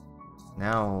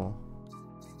 Now,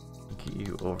 get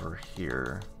you over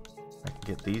here. I can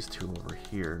get these two over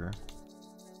here.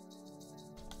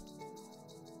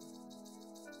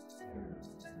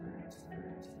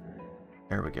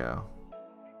 There we go.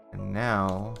 And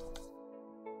now...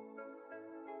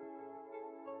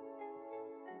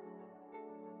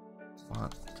 I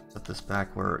want to put this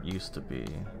back where it used to be.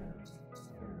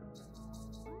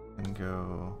 And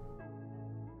go...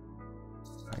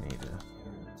 I need to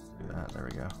do that. There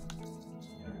we go.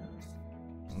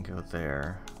 And go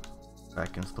there.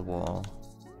 Back into the wall.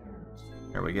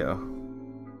 There we go.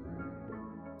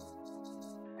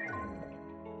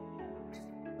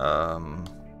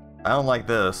 I don't like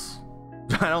this.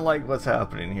 I don't like what's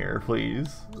happening here,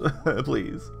 please.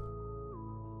 Please.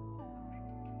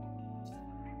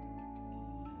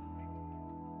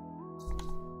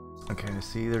 Okay, I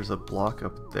see there's a block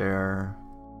up there.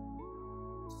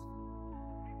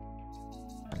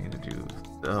 I need to do...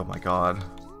 Oh my god.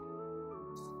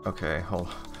 Okay, hold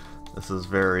on. This is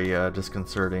very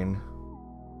disconcerting.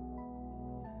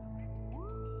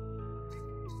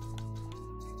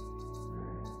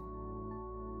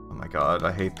 Oh my god,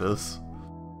 I hate this.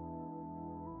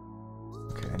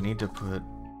 Okay, I need to put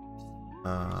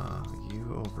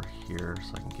you over here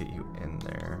so I can get you in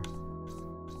there.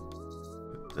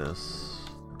 Put this.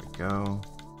 There we go.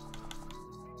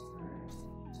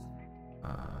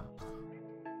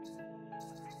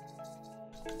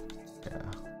 Yeah,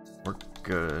 we're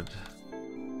good.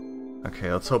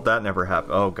 Okay, let's hope that never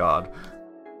happened. Oh god.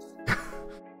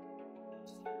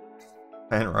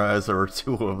 I didn't realize there were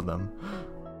two of them.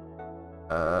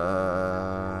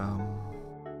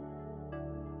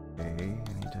 Okay, I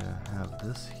need to have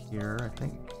this here, I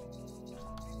think.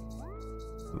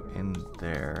 Ooh, in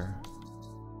there.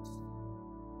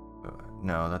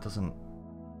 No, that doesn't...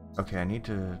 Okay, I need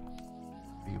to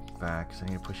be back, so I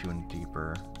need to push you in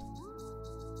deeper.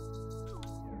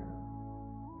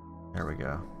 There we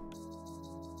go.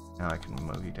 Now I can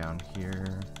move you down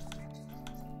here.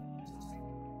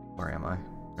 Where am I?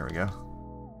 There we go.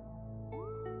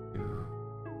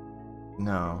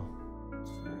 No.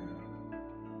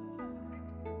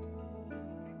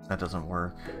 That doesn't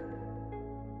work.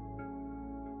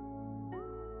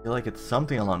 I feel like it's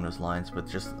something along those lines, but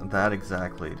just that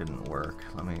exactly didn't work.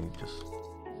 Let me just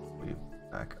leave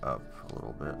back up a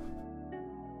little bit.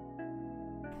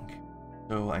 Okay.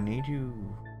 So I need you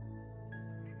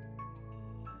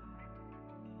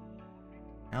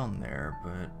down there,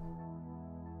 but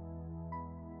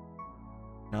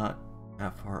not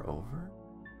that far over.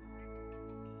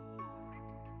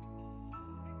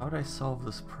 How would I solve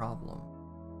this problem?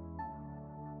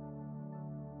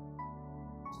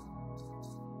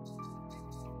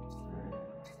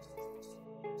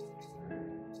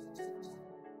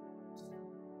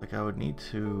 Like, I would need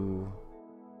to...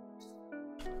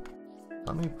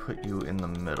 Let me put you in the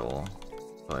middle,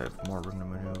 so I have more room to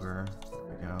maneuver.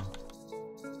 There we go.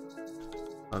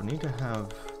 I would need to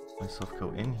have myself go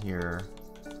in here,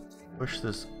 push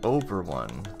this over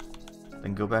one,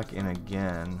 then go back in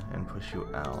again and push you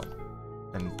out.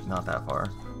 And not that far.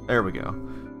 There we go.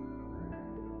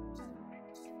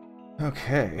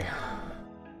 Okay.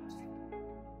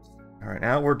 Alright,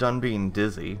 now we're done being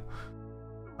dizzy.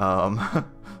 Let's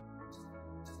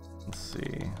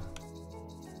see.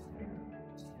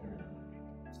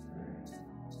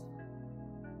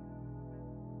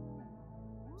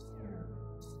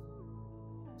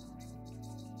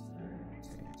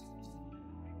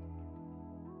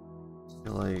 I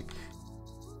feel like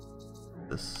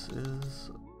this is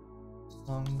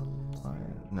along the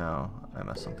line. No, I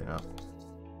messed something up.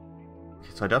 Okay,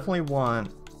 so I definitely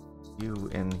want you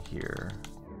in here.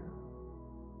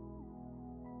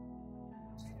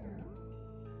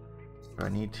 But I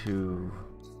need to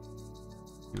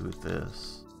do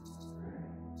this.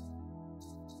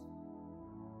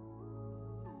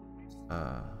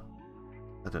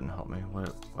 That didn't help me.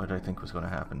 What did I think was going to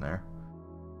happen there?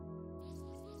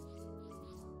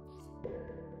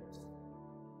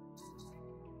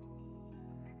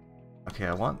 Okay,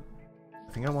 I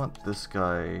think I want this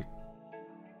guy.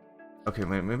 Okay,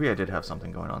 maybe I did have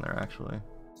something going on there, actually.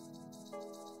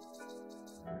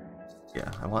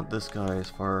 Yeah, I want this guy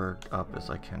as far up as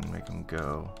I can make him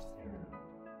go.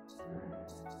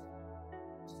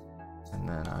 And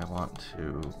then I want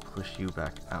to push you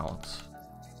back out.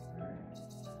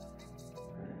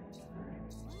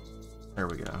 There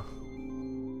we go.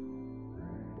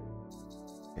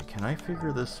 Okay, can I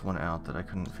figure this one out that I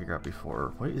couldn't figure out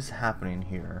before? What is happening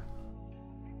here?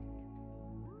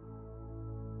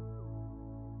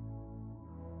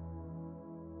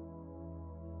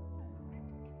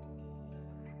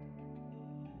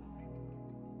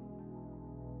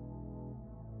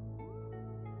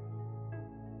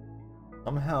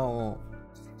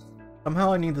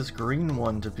 Somehow I need this green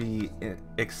one to be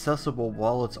accessible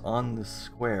while it's on this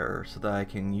square so that I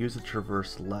can use it to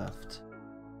traverse left.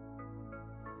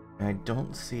 And I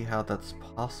don't see how that's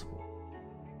possible.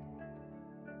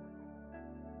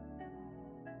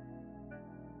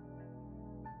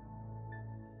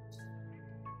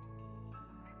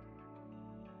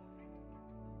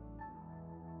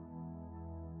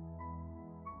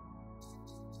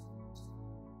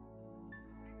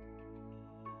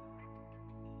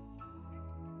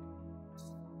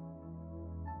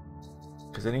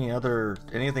 Because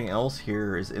anything else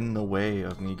here is in the way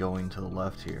of me going to the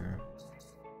left here.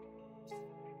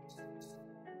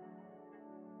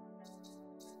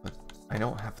 But I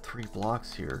don't have 3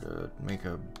 blocks here to make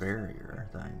a barrier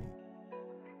that I need.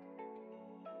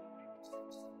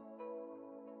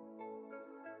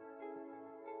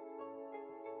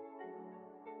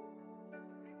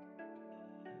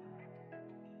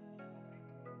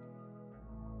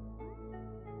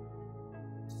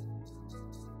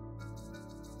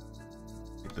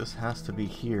 This has to be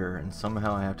here, and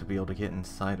somehow I have to be able to get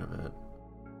inside of it.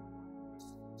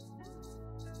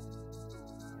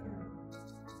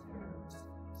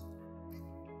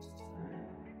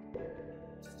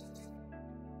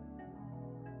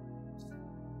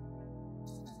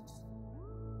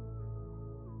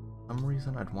 For some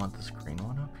reason I'd want this green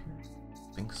one up here.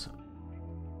 I think so.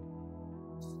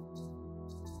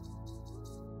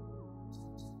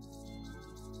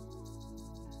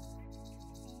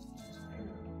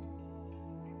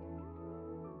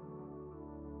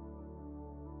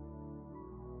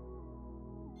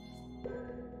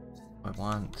 I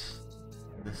want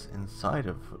this inside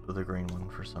of the green one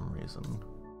for some reason.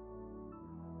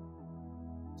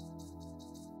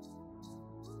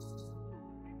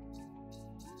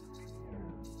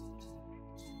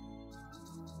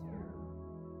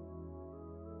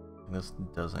 And this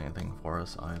does anything for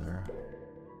us either.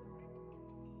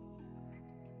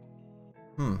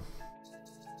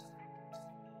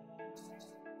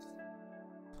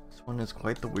 This one is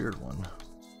quite the weird one.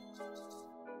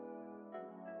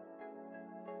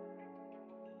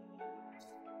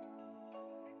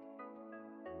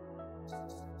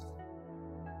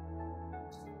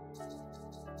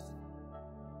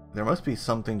 There must be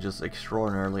something just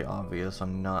extraordinarily obvious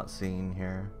I'm not seeing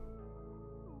here.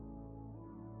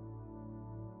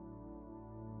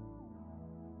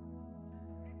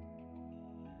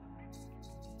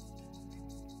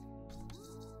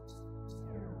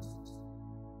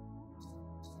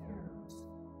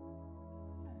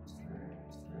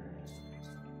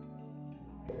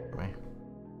 Me.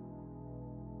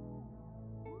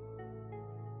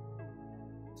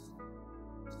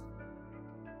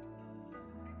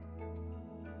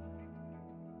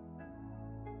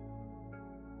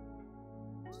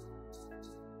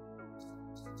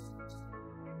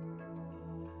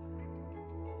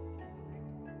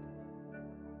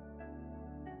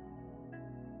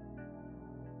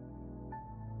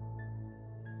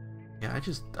 Yeah,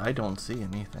 I don't see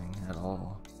anything at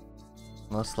all.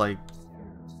 Unless, like,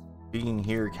 being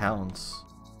here counts.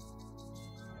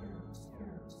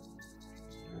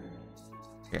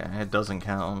 Yeah, it doesn't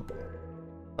count.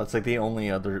 That's like the only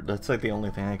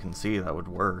thing I can see that would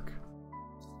work.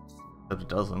 But it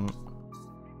doesn't.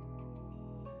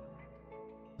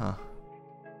 Huh.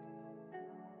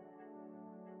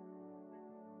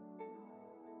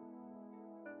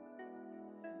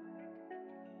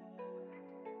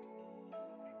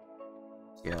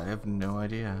 Yeah, I have no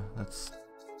idea. That's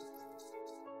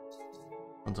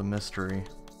a mystery.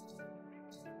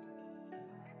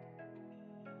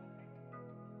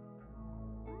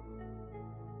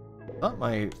 But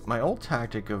my old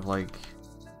tactic of like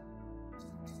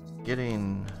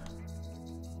getting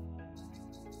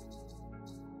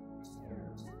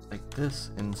like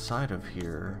this inside of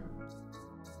here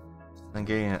and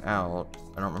getting it out.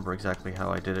 I don't remember exactly how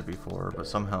I did it before, but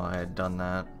somehow I had done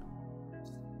that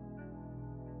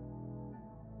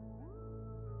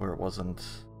where it wasn't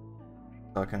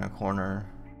stuck in a corner.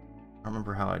 I don't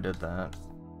remember how I did that,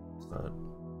 but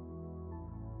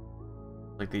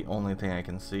like the only thing I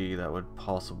can see that would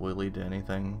possibly lead to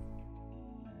anything.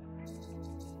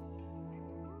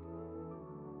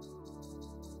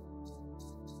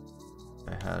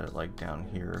 I had it like down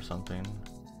here or something.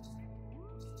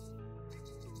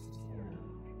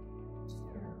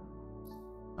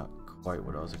 Not quite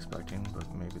what I was expecting,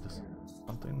 but maybe this is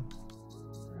something.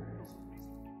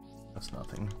 That's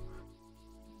nothing.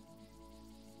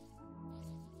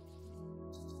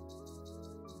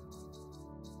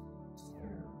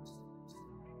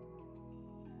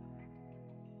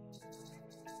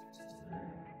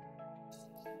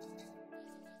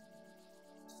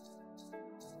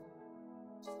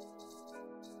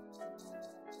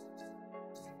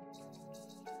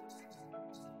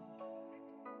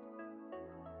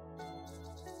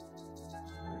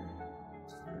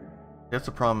 That's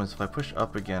the problem, is if I push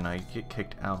up again, I get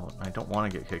kicked out. I don't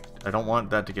want to get kicked. I don't want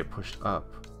that to get pushed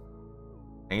up.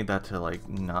 I need that to, like,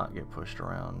 not get pushed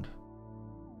around.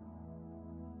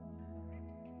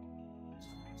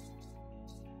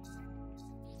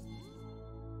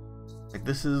 Like,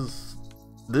 this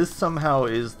somehow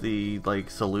is the, like,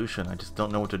 solution. I just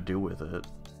don't know what to do with it.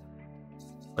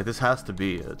 Like, this has to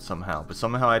be it somehow. But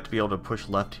somehow I have to be able to push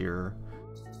left here,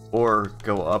 or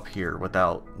go up here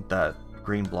without that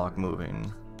green block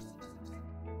moving.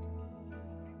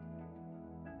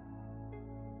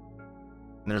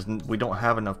 And we don't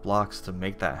have enough blocks to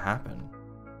make that happen.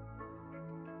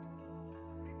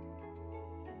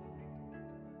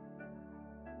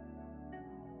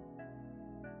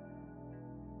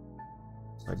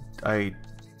 I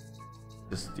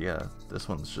just, yeah, this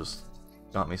one's just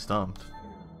got me stumped.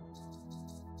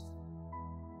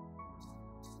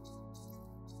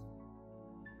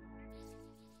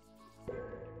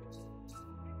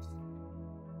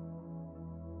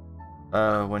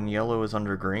 When yellow is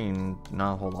under green,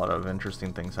 not a whole lot of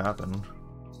interesting things happen.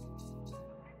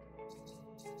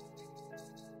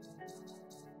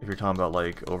 If you're talking about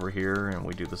like over here and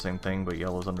we do the same thing but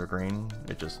yellow's under green,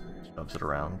 it just shoves it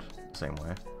around the same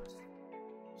way.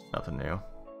 Nothing new.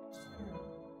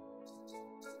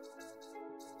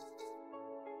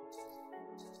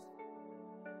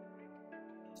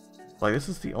 Like, this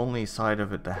is the only side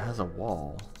of it that has a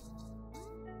wall.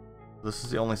 This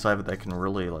is the only side of it that can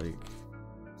really, like,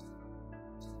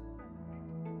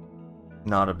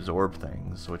 not absorb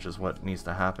things, which is what needs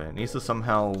to happen. It needs to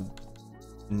somehow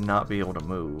not be able to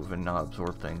move and not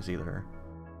absorb things either.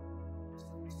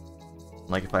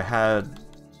 Like, if I had,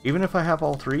 even if I have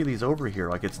all three of these over here,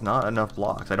 like, it's not enough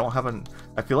blocks. I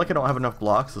feel like I don't have enough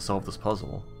blocks to solve this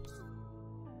puzzle.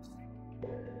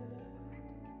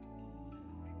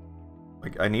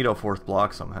 Like, I need a fourth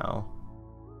block somehow.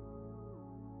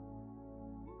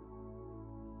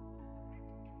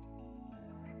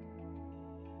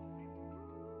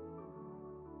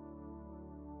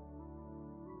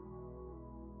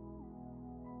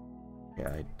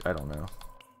 Yeah, I don't know.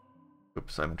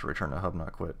 Oops, I meant to return to hub,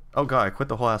 not quit. Oh god, I quit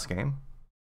the whole ass game?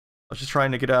 I was just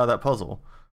trying to get out of that puzzle.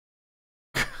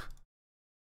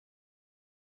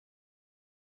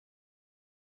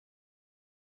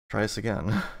 Try this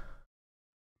again.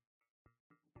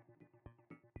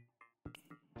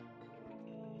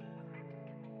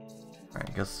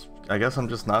 Alright, I guess I'm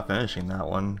just not finishing that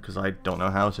one, because I don't know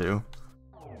how to.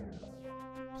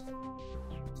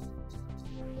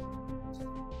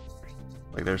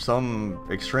 Like, there's some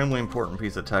extremely important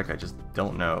piece of tech I just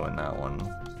don't know in that one.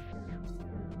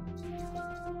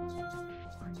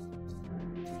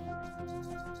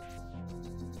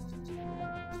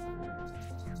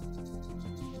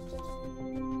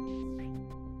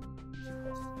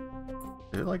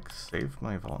 Did it, like, save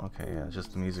my volume? Okay, yeah,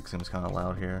 just the music seems kind of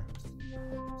loud here.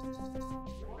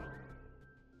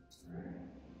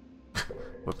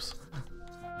 Whoops.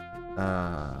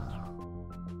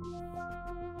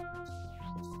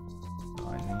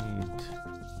 I need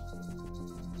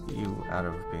you out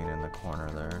of being in the corner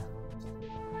there.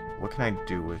 What can I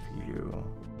do with you?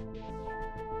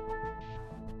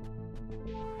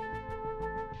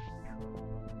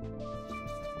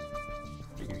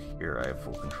 Are you Here, I have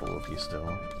full control of you still.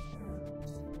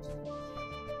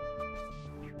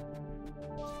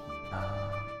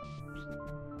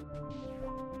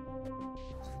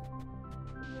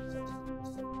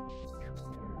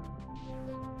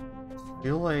 I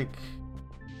feel like...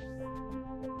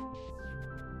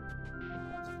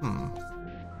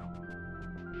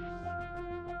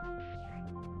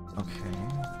 Okay.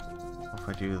 What if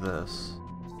I do this?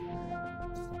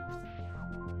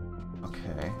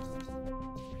 Okay.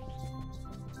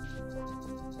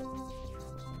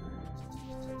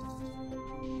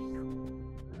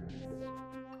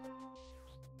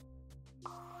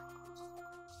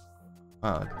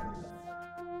 Odd.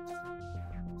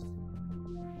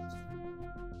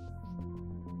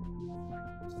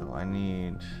 So I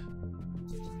need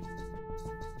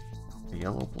the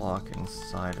yellow block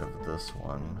inside of this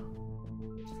one.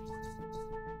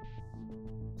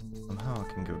 Somehow it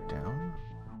can go down?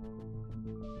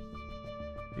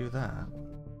 Do that.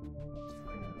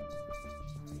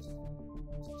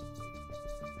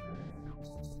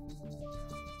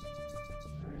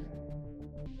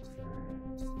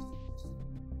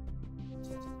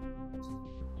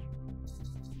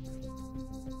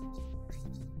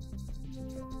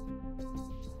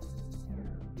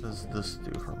 What does this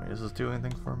do for me? Does this do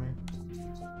anything for me?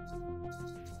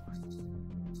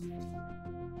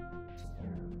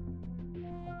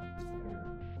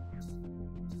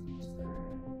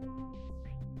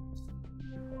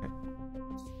 It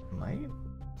might?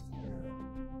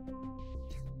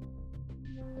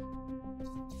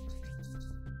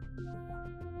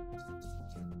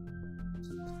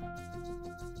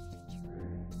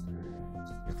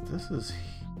 If this is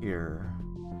here...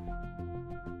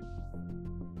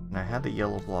 And I had the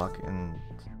yellow block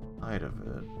inside of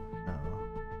it. No.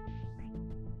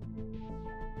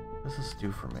 What does this do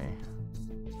for me?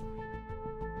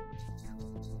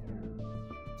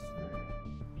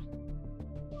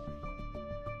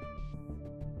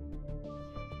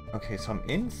 Okay, so I'm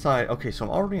inside. Okay, so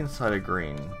I'm already inside of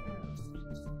green.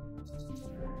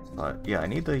 But yeah, I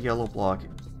need the yellow block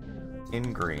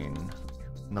in green,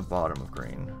 in the bottom of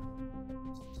green.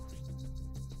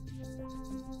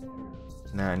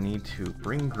 Now I need to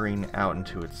bring green out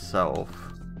into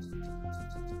itself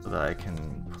so that I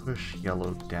can push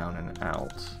yellow down and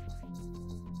out.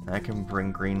 And I can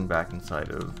bring green back inside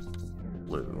of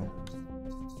blue.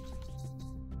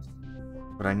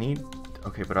 But I need...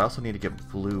 Okay, but I also need to get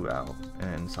blue out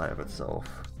and inside of itself.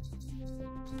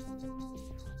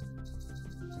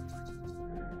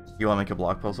 You want to make a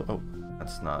block puzzle? Oh,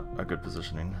 that's not a good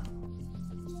positioning.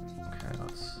 Okay,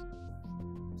 let's...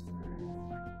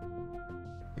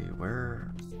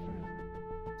 Where?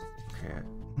 Okay,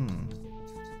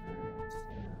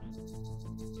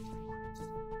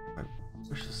 If I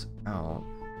push this out,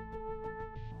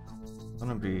 it's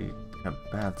gonna be in a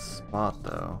bad spot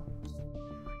though.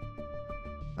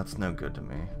 That's no good to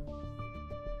me.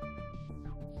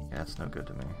 Yeah, it's no good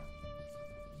to me.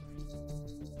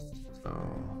 So,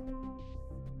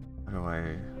 how do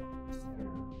I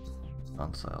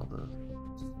reconcile this?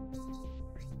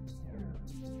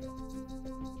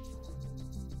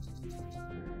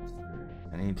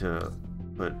 I need to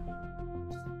put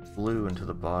blue into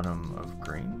the bottom of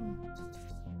green?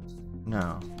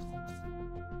 No.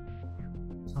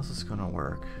 How's this gonna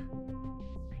work?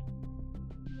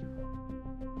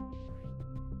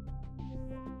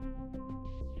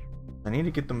 I need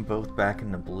to get them both back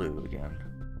into blue again.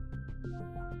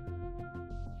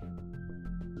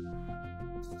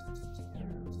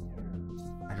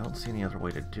 I don't see any other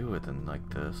way to do it than like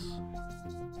this.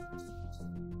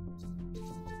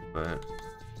 But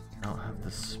I don't have the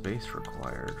space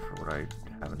required for what I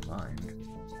have in mind.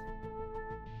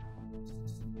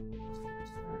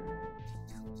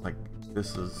 Like,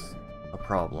 this is a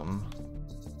problem.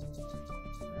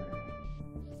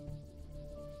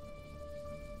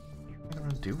 What am I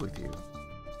gonna do with you?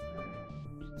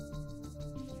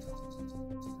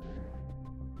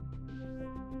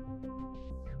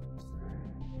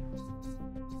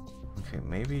 Okay,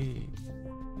 maybe...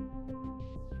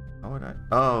 How would I...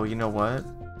 Oh, you know what?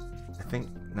 I think...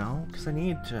 No, because I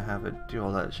need to have it do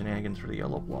all that shenanigans for the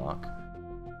yellow block.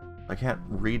 I can't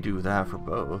redo that for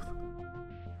both.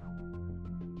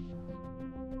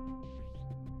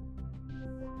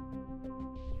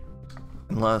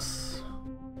 Unless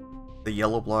the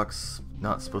yellow block's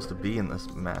not supposed to be in this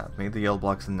map. Maybe the yellow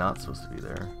block's not supposed to be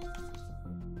there.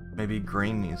 Maybe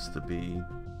green needs to be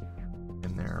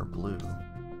in there, or blue.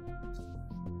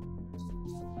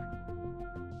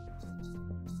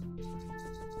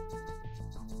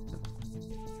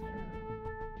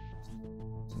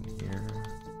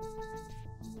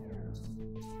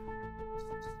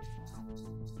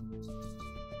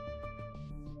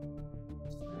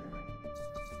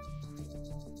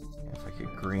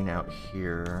 green out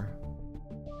here.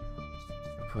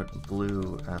 Put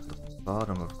blue at the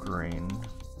bottom of green.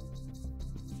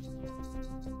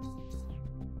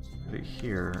 Put it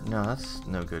here. No, that's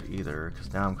no good either,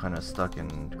 because now I'm kind of stuck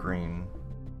in green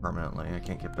permanently. I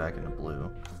can't get back into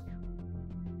blue.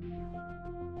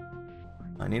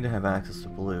 I need to have access to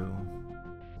blue.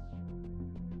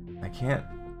 I can't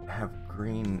have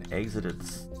green exit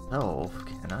itself,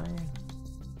 can I?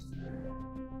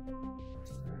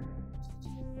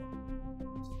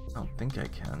 I don't think I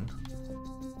can.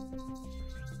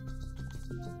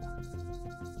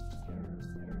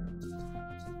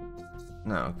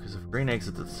 No, because if green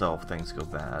exits itself, things go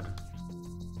bad.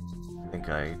 I think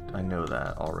I know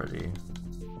that already.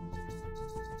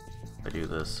 If I do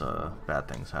this, bad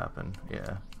things happen,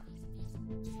 yeah.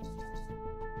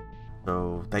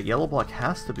 So, that yellow block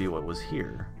has to be what was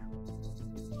here.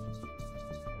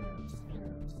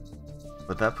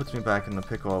 But that puts me back in the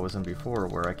pickle I was in before,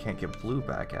 where I can't get blue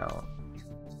back out.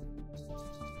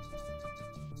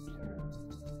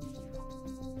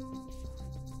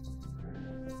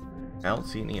 I don't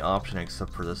see any option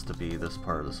except for this to be this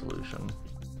part of the solution.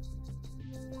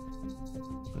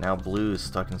 Now blue is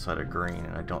stuck inside of green,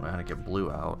 and I don't know how to get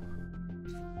blue out.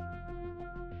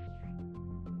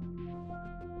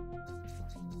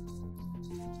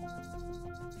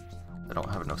 I don't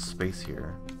have enough space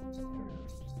here.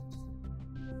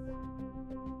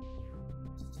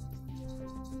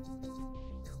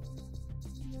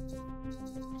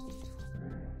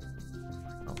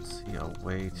 I don't see a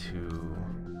way to...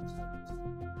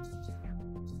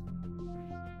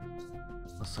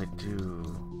 Unless I do...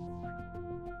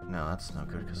 No, that's no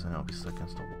good because then I'll be stuck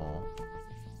against a wall.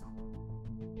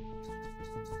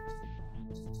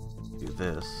 Do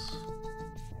this.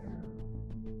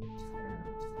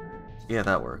 Yeah,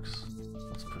 that works.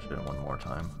 Let's push it in one more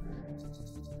time.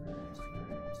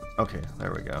 Okay,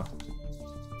 there we go.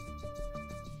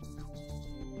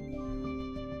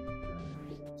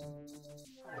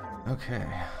 Okay.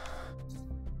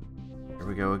 Here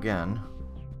we go again.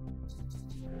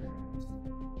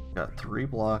 Got 3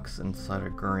 blocks inside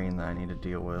of green that I need to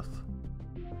deal with.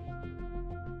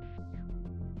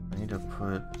 I need to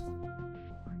put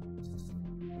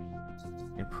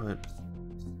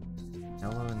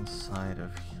yellow inside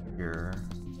of here.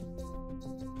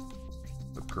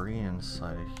 Put green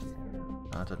inside of here.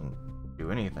 That didn't do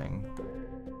anything.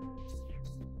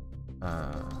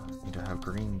 Need to have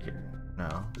green get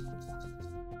no.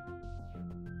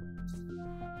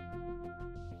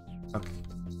 Okay.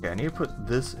 Yeah, I need to put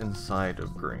this inside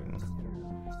of green.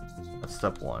 That's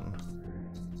step 1.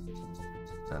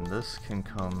 And this can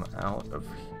come out of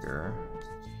here.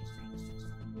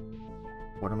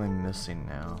 What am I missing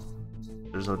now?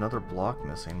 There's another block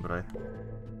missing, but I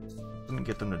didn't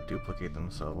get them to duplicate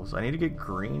themselves. I need to get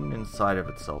green inside of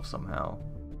itself somehow.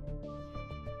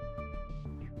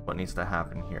 What needs to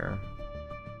happen here?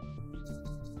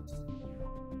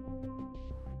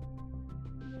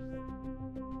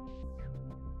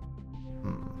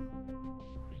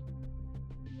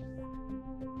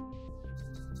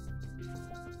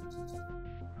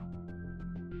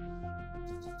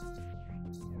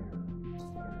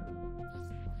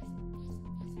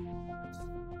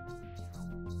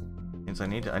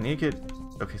 I need to get,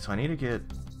 okay, so I need to get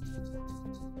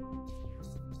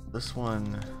this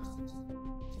one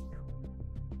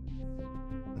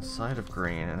inside of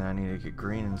green, and I need to get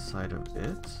green inside of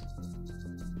it.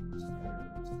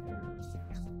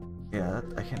 Yeah,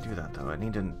 I can't do that though. It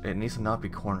needs to not be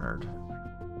cornered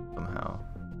somehow.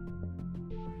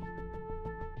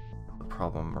 The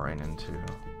problem I'm running into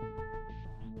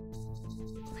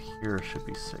here should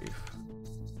be safe.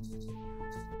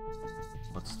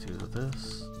 Let's do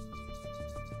this.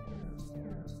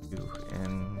 You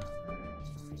in.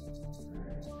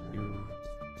 You.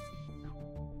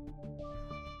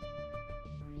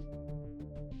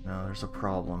 No, there's a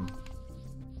problem.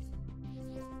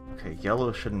 Okay,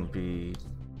 yellow shouldn't be...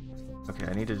 Okay,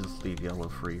 I need to just leave yellow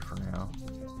free for now.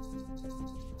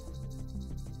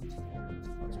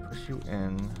 Let's push you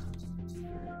in.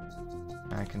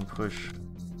 I can push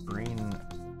green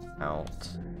out.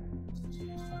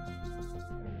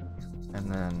 And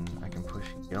then I can push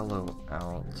yellow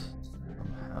out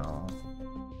somehow.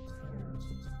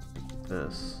 Like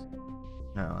this.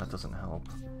 No, that doesn't help.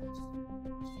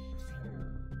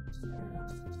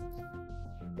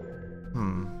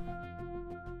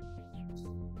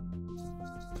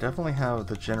 Definitely have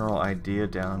the general idea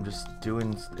down, I'm just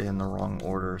doing it in the wrong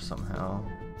order somehow.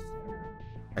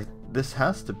 This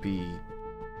has to be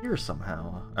here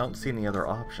somehow. I don't see any other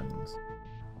options.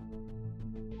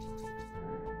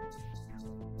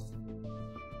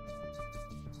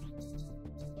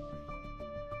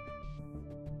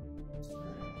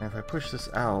 And if I push this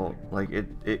out, like, it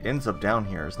ends up down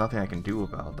here. There's nothing I can do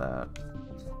about that.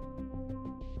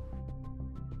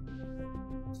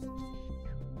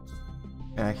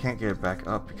 And I can't get it back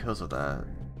up because of that.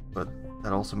 But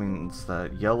that also means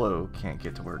that yellow can't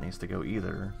get to where it needs to go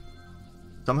either.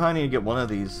 Somehow I need to get one of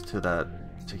these to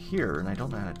here, and I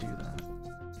don't know how to do that.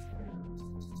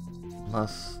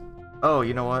 Unless... Oh,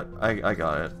 you know what? I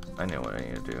got it. I knew what I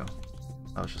need to do.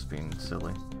 I was just being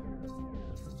silly.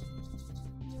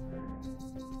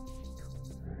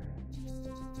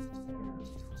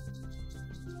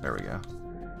 There we go.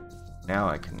 Now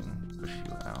I can push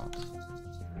you out.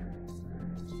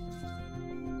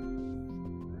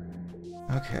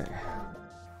 Okay.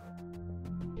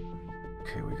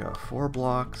 Okay, we got 4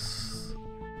 blocks,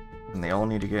 and they all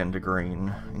need to get into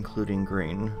green, including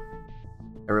green.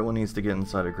 Everyone needs to get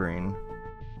inside of green.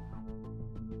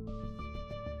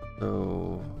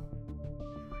 So...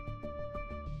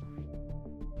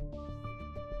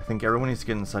 I think everyone needs to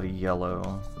get inside of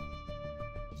yellow.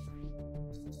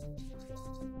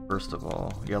 First of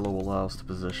all, yellow will allow us to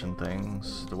position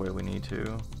things the way we need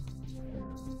to.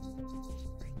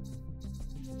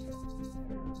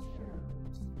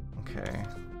 Okay.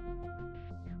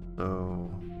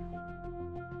 So...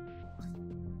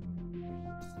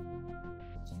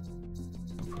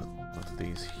 put both of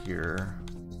these here.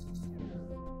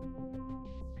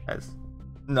 That's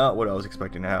not what I was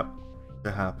expecting to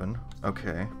happen.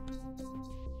 Okay.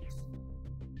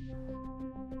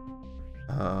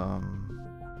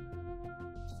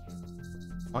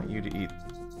 I want you to eat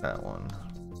that one.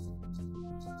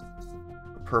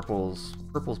 Purple's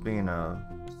being a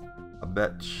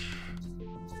bitch.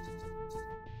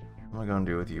 What am I gonna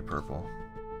do with you, purple?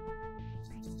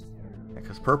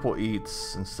 Because purple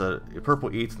eats instead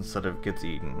of gets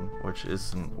eaten, which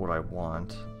isn't what I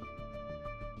want.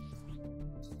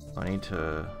 I need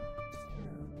to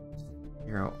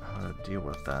figure out how to deal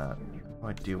with that. How do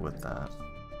I deal with that?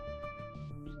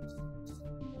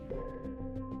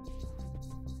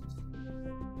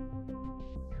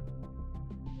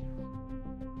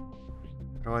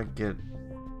 How do I get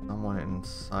someone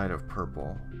inside of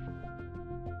purple?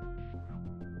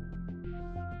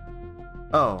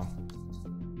 Oh,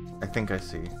 I think I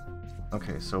see.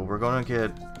 Okay, so we're gonna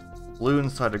get blue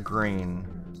inside of green,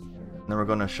 and then we're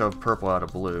gonna shove purple out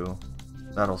of blue.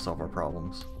 That'll solve our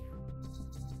problems.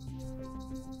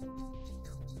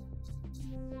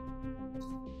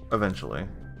 Eventually.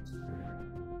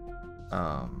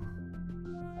 I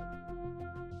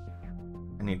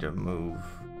need to move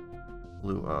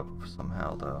blue up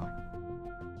somehow, though.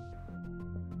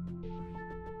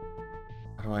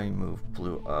 How do I move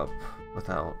blue up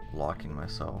without locking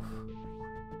myself?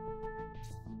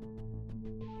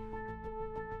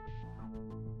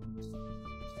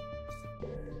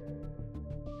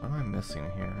 What am I missing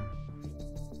here?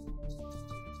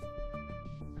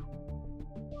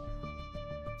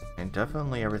 And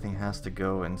definitely everything has to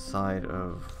go inside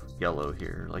of yellow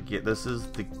here. Like, yeah, this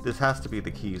has to be the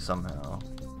key somehow.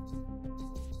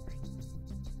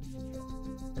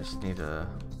 I just need to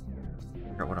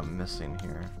figure out what I'm missing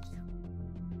here.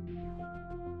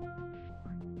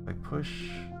 If I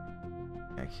push...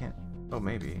 I can't... Oh,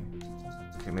 maybe.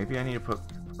 Okay, maybe I need to put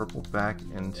purple back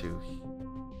into...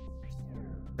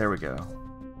 There we go.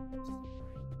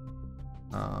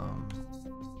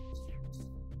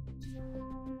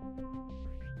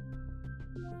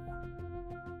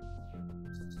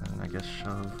 And I guess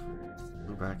shove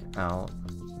blue back out,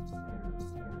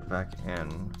 back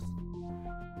in.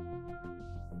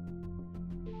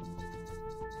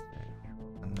 Okay.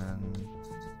 And then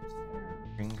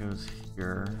green goes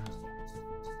here.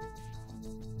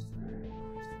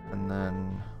 And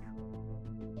then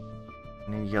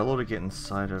I need yellow to get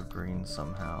inside of green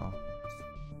somehow.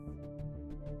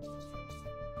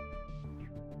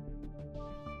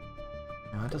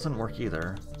 No, that doesn't work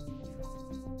either.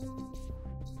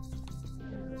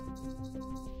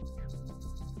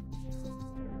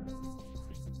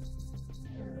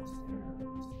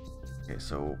 Okay,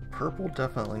 so purple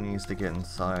definitely needs to get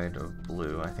inside of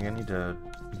blue. I think I need to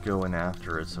go in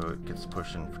after it so it gets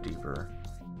pushed in deeper.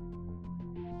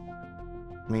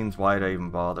 Means why'd I even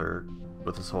bother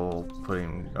with this whole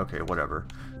putting... Okay, whatever.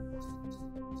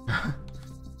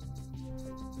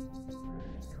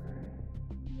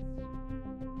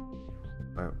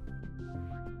 But...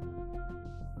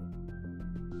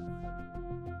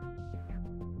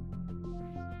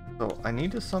 So I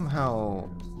need to somehow...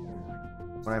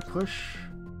 When I push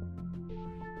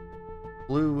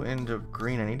blue into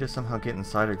green, I need to somehow get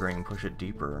inside of green and push it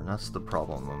deeper, and that's the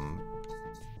problem.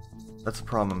 That's the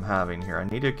problem I'm having here. I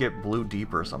need to get blue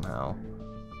deeper somehow.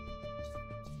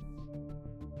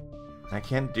 I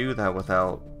can't do that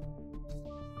without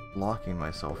locking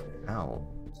myself out.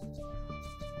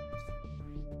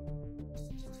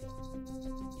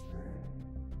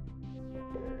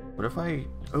 What if I...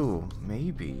 Oh,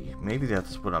 maybe. Maybe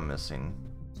that's what I'm missing.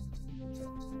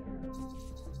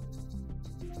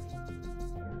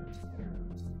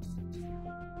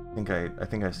 I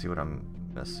think I see what I'm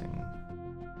missing.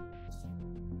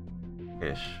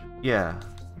 Ish. Yeah.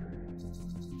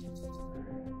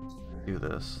 Do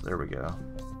this. There we go.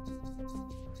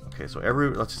 Okay, so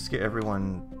let's just get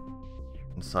everyone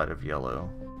inside of yellow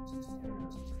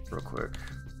real quick.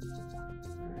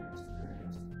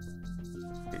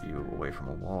 Get you away from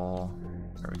a wall.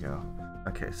 There we go.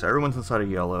 Okay, so everyone's inside of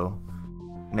yellow.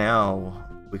 Now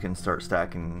we can start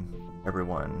stacking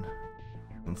everyone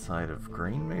inside of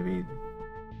green, maybe?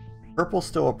 Purple's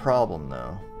still a problem,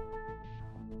 though.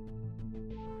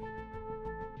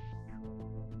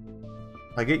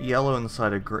 If I get yellow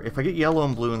inside of green, if I get yellow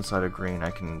and blue inside of green,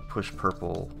 I can push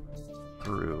purple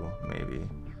through, maybe.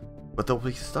 But they'll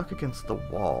be stuck against the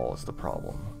wall is the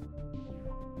problem.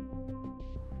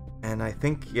 And I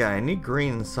think, yeah, I need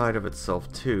green inside of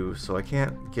itself too, so I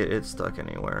can't get it stuck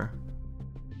anywhere.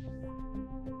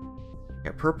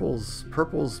 Yeah,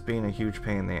 purple's being a huge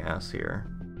pain in the ass here.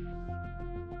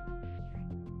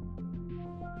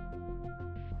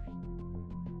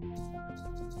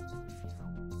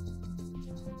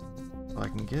 So I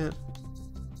can get...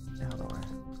 How do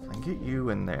I can get you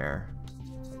in there.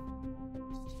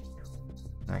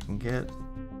 And I can get...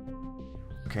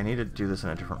 Okay, I need to do this in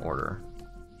a different order.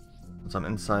 So I'm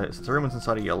inside... So everyone's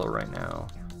inside of yellow right now.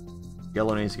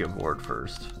 Yellow needs to get bored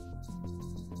first.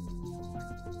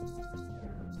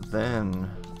 Then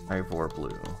I vor blue.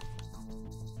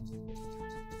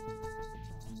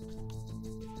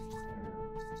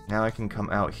 Now I can come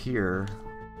out here.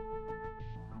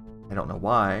 I don't know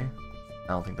why. I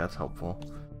don't think that's helpful.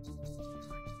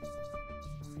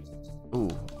 Ooh,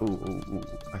 ooh, ooh, ooh.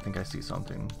 I think I see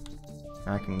something.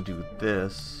 Now I can do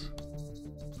this.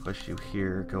 Push you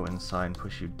here, go inside and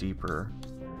push you deeper.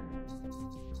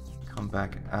 Come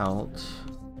back out.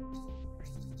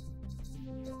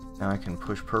 Now I can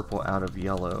push purple out of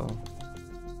yellow.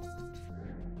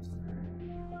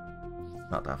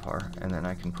 Not that far. And then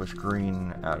I can push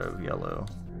green out of yellow.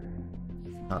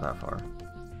 Not that far.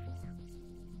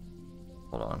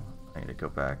 Hold on. I need to go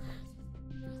back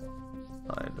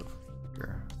side of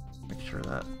here. Make sure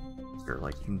that you're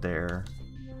like there.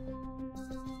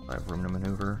 I have room to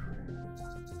maneuver.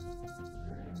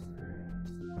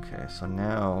 Okay, so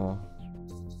now...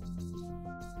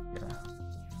 Yeah.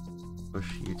 Push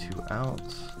you two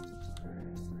out.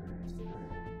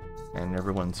 And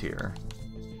everyone's here.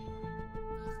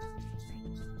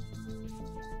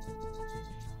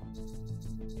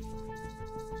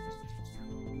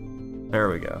 There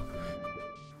we go.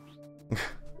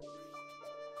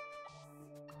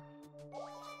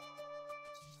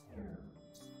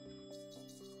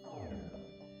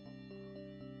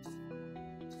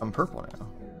 I'm purple now.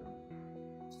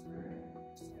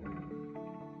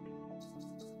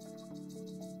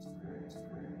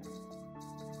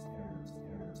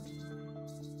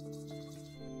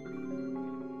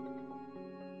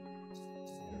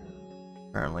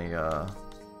 Apparently,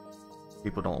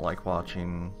 people don't like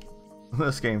watching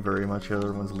this game very much.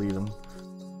 Everyone's leaving.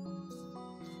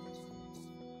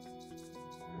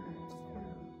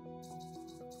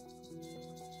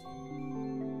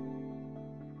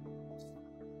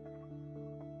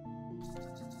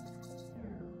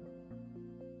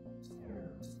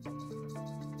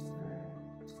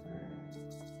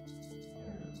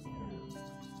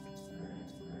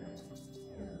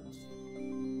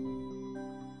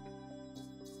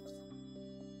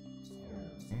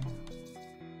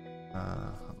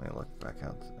 Let me look back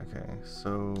out. Okay,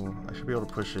 so I should be able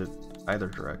to push it either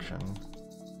direction.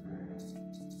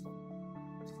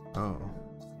 Oh,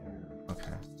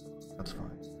 okay, that's fine.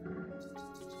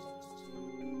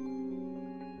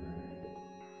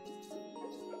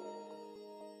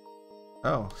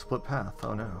 Oh, split path.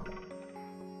 Oh no.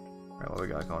 Alright, what we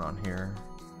got going on here?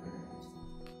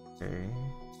 Okay.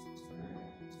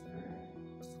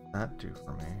 That do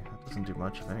for me? That doesn't do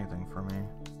much of anything for me.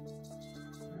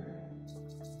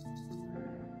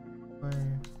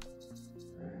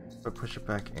 Do I push it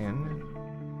back in?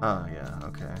 Oh, yeah,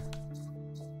 okay.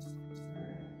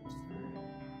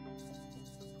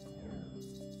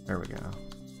 There we go.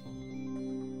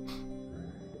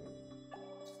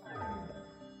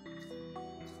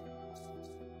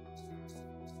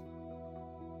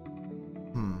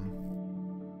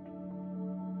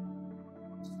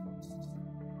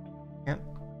 Can't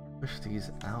push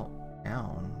these out,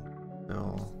 down,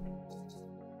 still.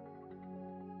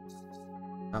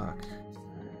 Fuck.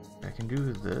 I can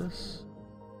do this,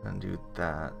 and do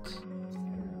that,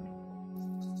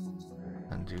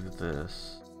 and do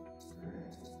this,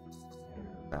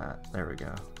 that. There we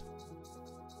go.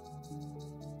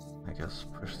 I guess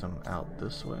push them out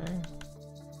this way.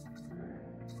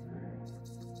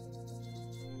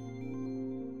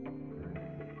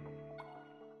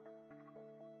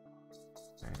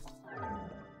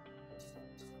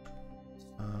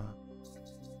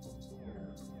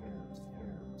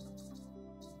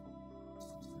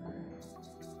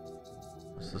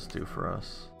 What's this do for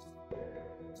us?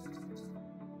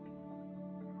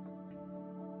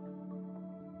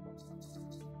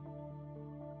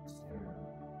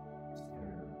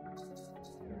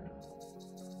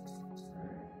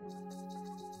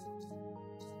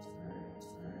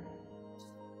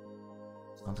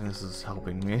 I don't think this is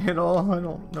helping me at all. I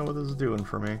don't know what this is doing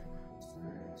for me.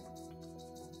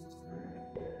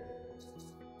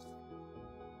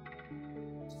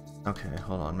 Okay,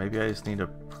 hold on. Maybe I just need to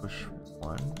push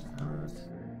one out.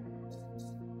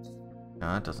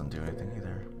 No, that doesn't do anything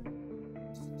either.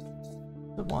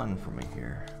 The one for me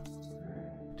here.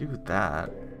 Do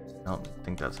that. I don't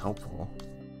think that's helpful.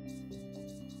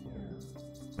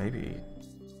 Maybe.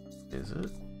 Is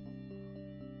it?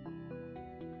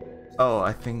 Oh,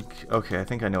 I think... Okay, I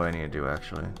think I know what I need to do,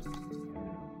 actually.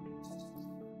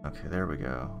 Okay, there we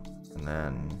go. And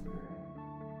then...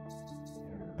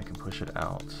 I can push it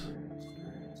out.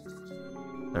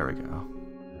 There we go.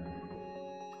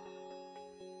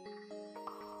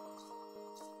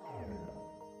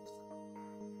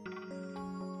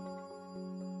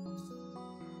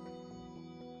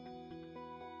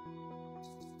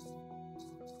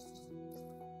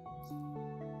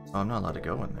 Oh, I'm not allowed to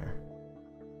go in there.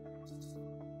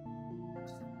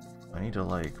 I need to,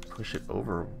 like, push it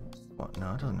over... What?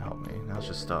 No, it doesn't help me. Now it's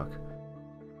just stuck.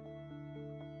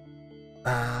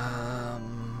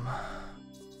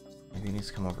 Maybe it needs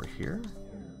to come over here?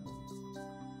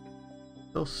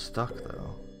 Still stuck,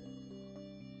 though.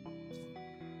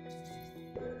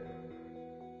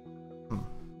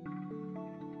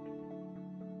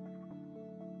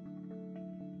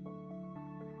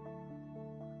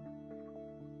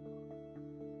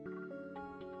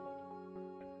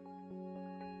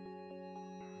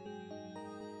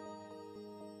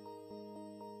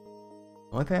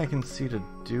 The only thing I can see to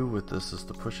do with this is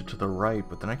to push it to the right,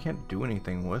 but then I can't do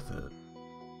anything with it.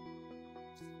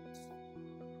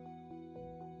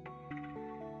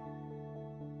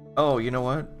 Oh, you know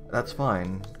what? That's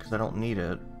fine, because I don't need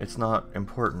it. It's not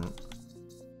important.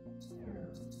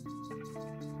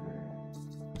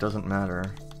 It doesn't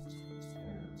matter.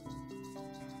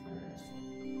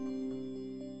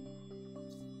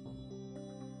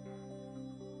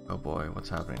 Oh boy, what's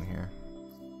happening here?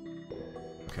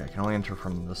 Okay, I can only enter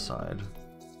from this side.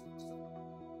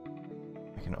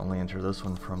 I can only enter this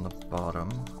one from the bottom.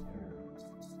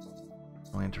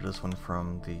 Only enter this one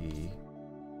from the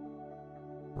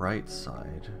right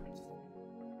side.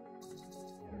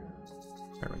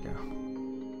 There we go.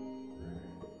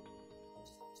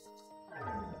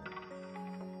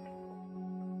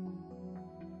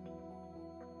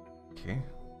 Okay.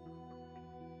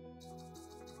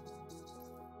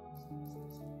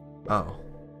 Oh.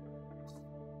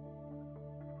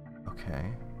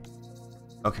 Okay.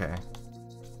 Okay.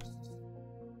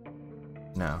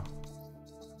 No.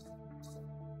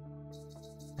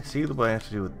 I see what I have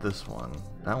to do with this one.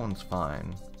 That one's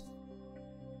fine.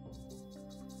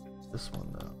 This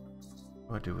one, though.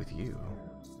 What do I do with you?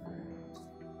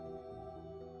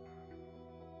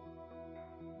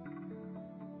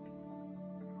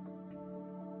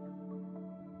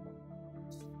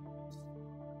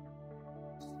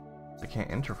 I can't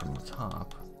enter from the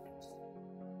top.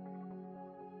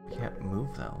 I can't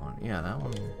move that one. Yeah, that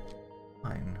one.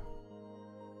 Fine.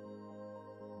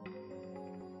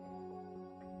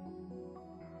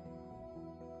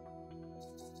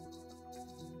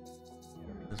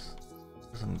 This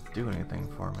doesn't do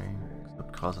anything for me. It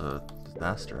would cause a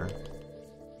disaster.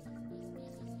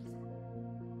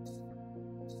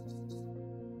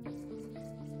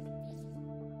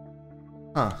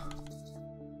 Huh.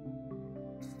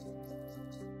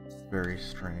 Very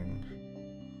strange.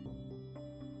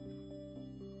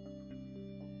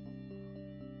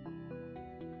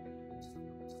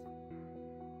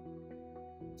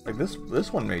 Like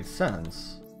this one made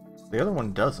sense. The other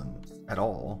one doesn't at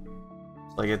all.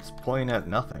 Like it's pointing at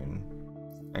nothing.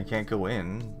 I can't go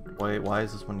in. Why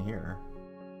is this one here?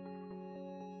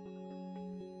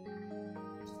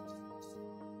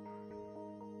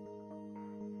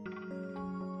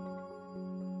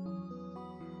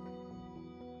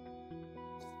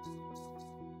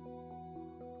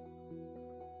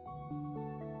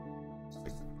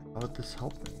 How would this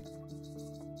help me?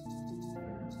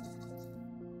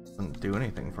 Doesn't do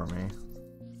anything for me.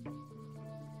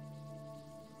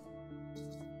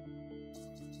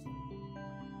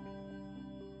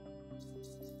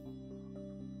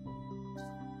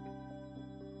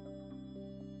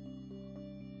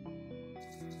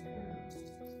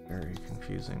 Very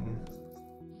confusing.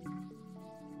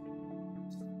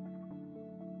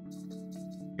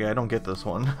 Yeah, I don't get this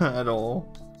one at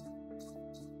all.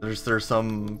 There's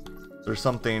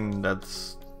something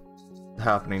that's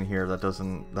happening here that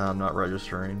I'm not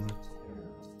registering.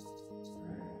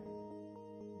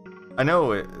 I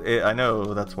know I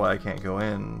know that's why I can't go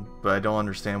in, but I don't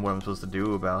understand what I'm supposed to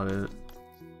do about it.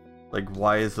 Like,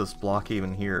 why is this block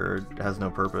even here? It has no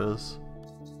purpose.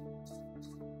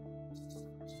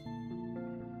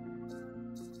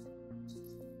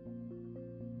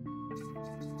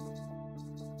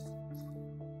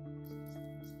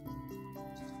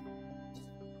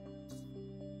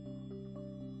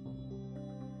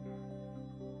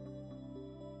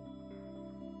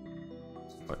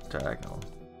 What diagonal?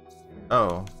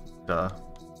 Oh, duh.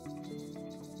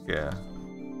 Yeah.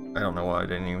 I don't know why I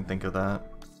didn't even think of that.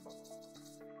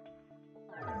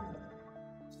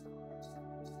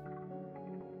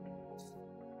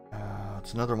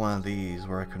 It's another one of these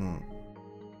where I couldn't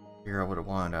figure out what it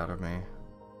wanted out of me.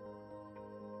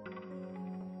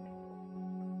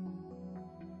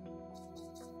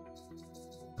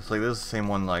 It's like this is the same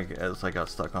one like as I got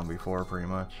stuck on before, pretty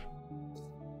much.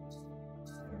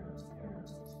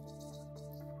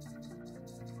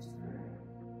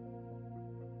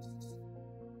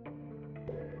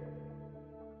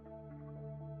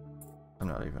 I'm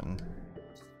not even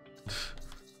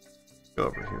go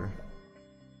over here.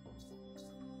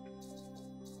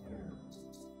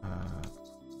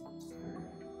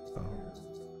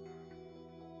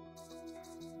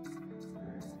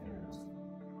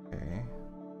 Okay.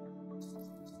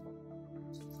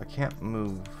 I can't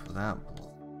move that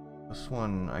block. This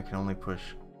one I can only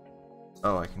push.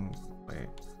 Oh, I can wait.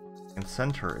 I can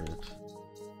center it.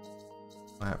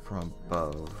 That from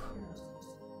above.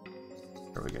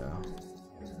 There we go.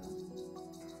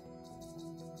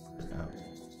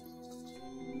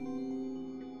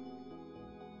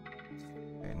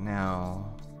 Okay,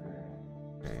 now.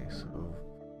 Okay, so.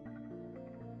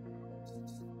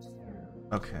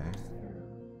 Okay.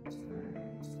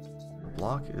 The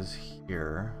block is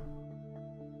here.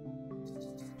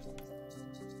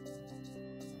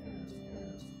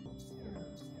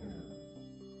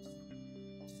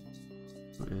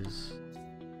 Who is.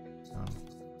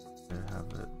 To have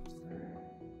it.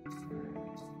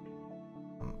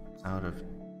 I'm out of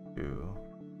 2.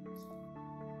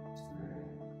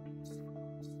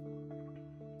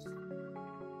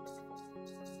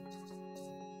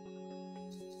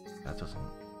 That doesn't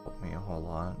help me a whole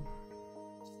lot.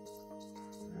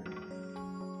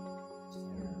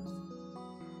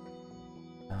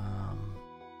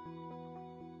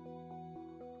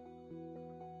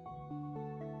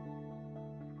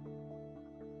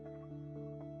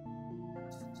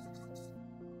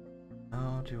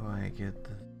 How do I get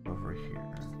this over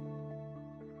here?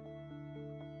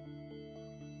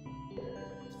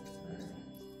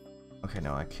 Okay,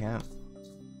 no, I can't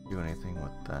do anything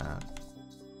with that.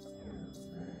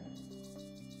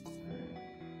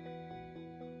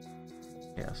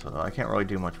 Yeah, so I can't really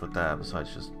do much with that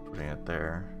besides just putting it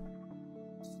there.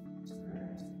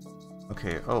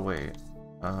 Okay, oh wait.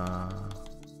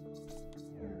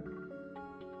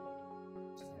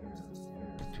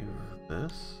 Do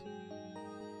this?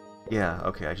 Yeah,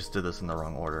 okay, I just did this in the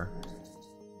wrong order.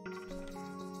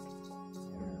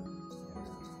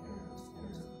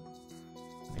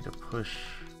 I need to push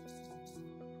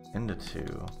into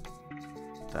 2.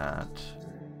 That.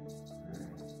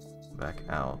 Back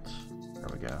out. There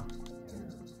we go.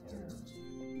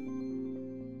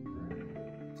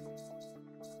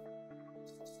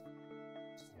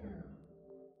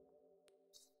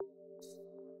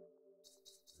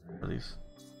 Are these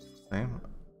same?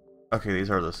 Okay, these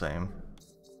are the same.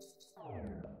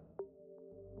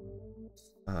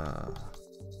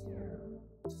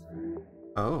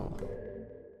 Oh.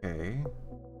 Okay.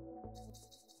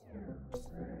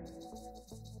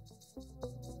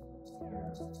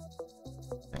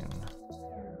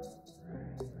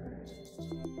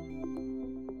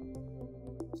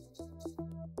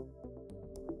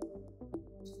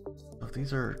 Oh,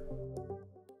 these are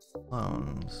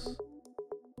clones.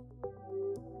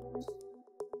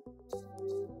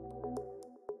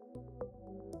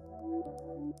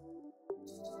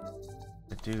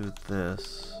 I do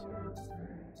this.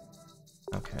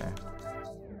 Okay.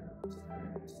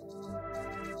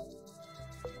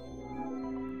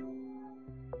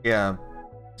 Yeah,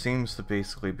 seems to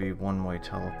basically be one-way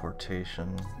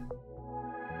teleportation.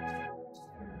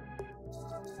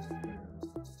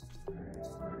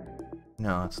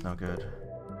 No, it's no good.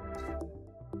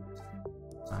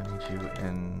 I need you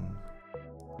in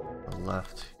the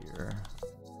left here.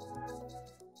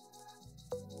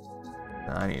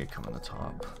 I need to come in the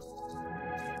top.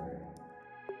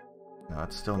 No,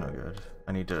 it's still no good.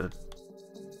 I need to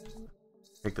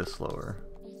take this slower.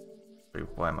 Wait,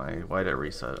 why did I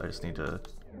reset? I just need to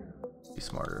be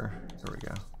smarter. Here we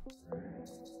go.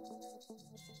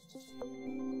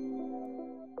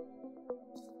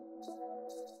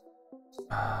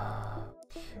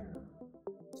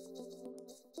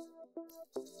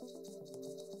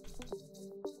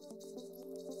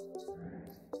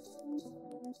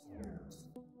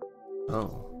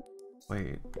 Oh,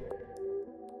 wait.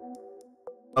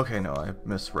 Okay, no, I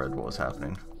misread what was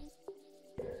happening.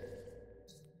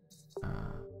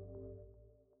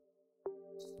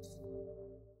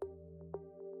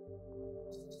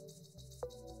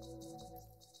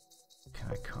 Can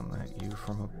I come at you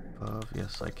from above?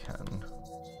 Yes, I can.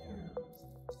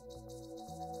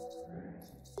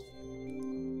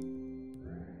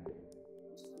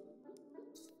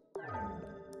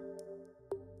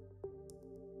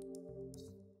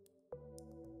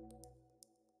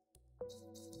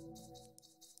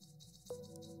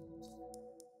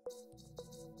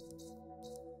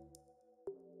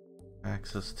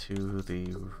 Access to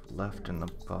the left and the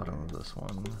bottom of this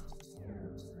one.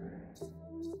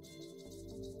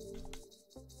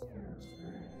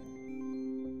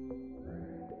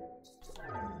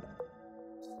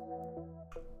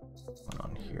 One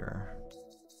on here.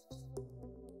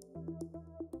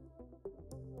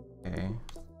 Okay.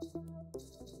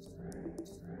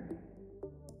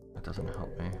 That doesn't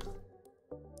help me.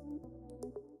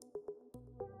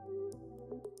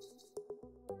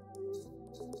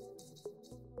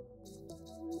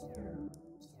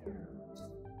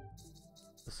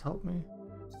 Help me?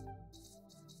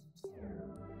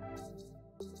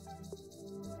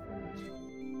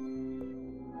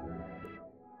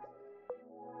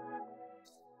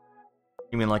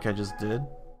 You mean like I just did?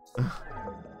 Isn't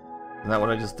that what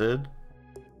I just did?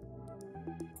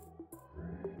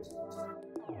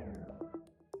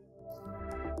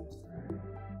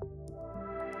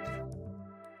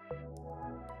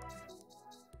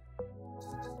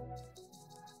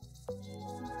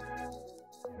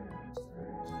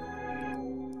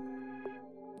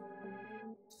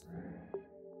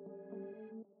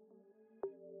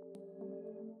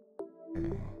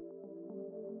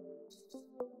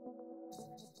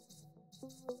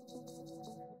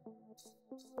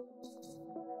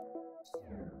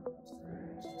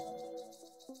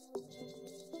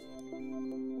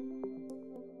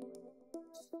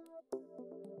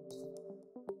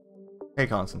 Hey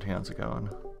Constantine, how's it going?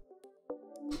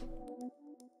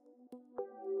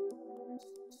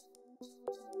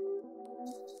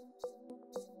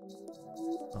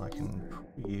 So I can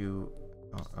put you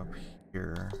up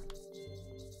here,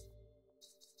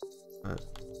 but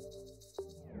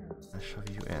I shove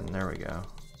you in. There we go.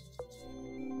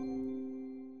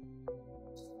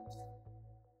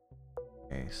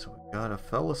 Okay, so we got a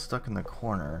fella stuck in the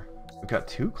corner. We got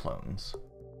 2 clones.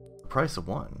 The price of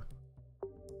 1.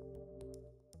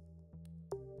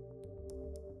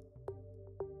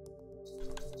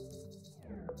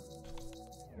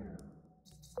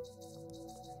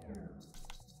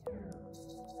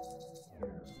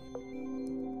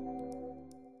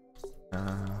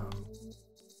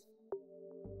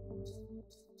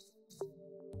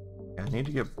 I need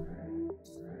to get...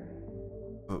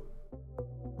 Oh,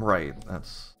 right,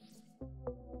 that's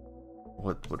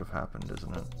what would have happened,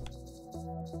 isn't it?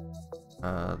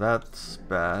 That's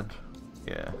bad.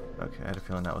 Yeah, okay, I had a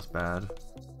feeling that was bad.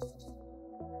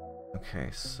 Okay,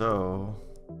 so...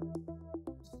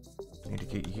 I need to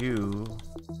get you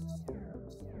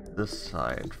this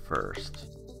side first.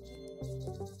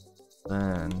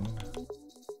 Then...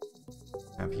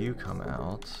 have you come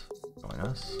out, join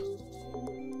us.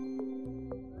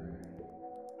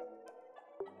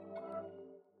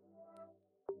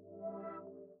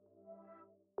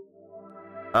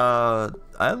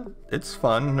 It's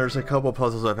fun. There's a couple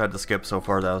puzzles I've had to skip so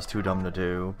far that was too dumb to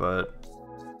do, but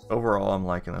overall I'm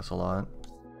liking this a lot.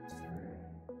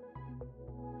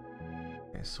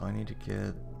 Okay, so I need to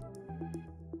get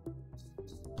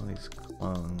all these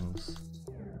clones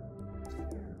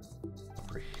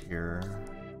over here.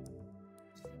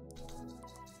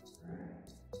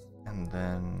 And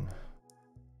then...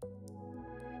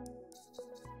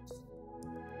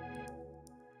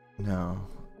 no,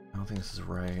 I don't think this is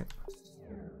right.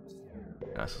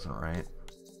 No, this isn't right.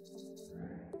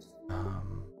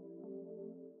 Um,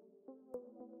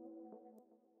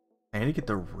 I need to get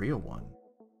the real one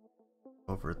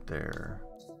over there,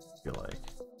 I feel like.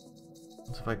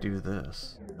 What's if I do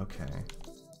this? Okay.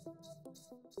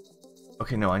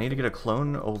 Okay, no, I need to get a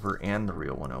clone over and the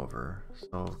real one over.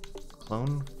 So,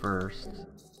 clone first,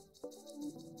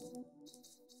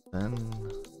 then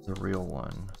the real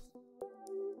one.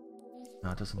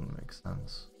 No, it doesn't make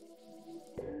sense.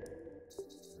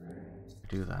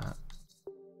 Do that.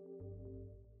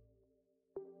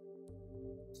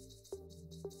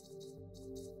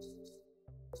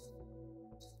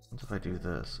 What if I do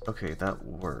this? Okay, that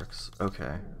works.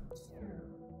 Okay.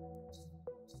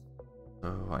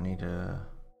 So I need to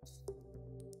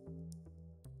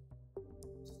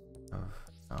have,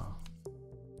 oh.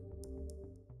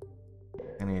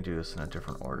 I need to do this in a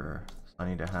different order. So I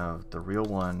need to have the real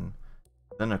one,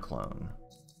 then a clone.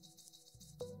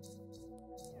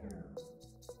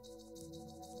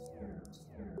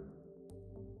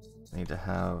 I need to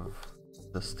have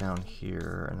this down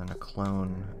here, and then a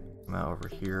clone come out over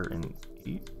here and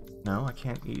eat. No, I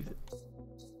can't eat it.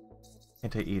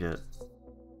 Can't I eat it?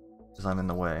 Because I'm in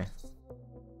the way.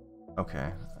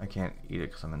 Okay, I can't eat it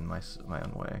because I'm in my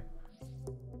own way.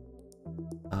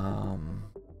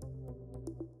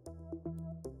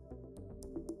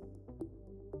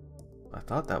 I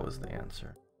thought that was the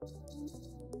answer.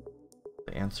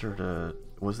 The answer to...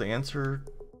 Was the answer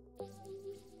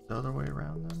the other way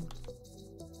around then?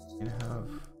 You have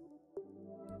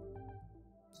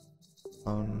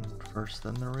clone first,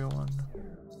 then the real one?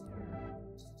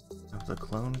 Have the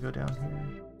clone go down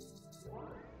here?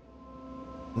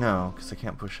 No, because I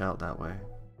can't push out that way.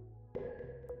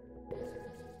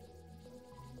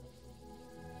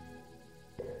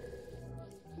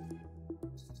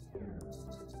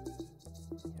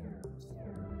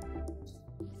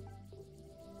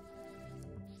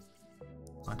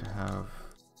 I want to have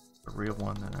a real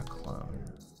one, then a clone.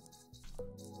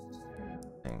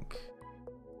 I think.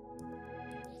 I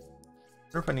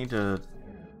wonder if I need to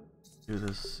do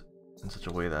this in such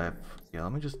a way that I've... Yeah,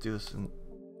 let me just do this in...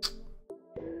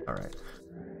 Alright.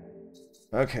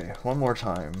 Okay, one more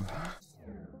time.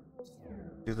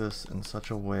 Do this in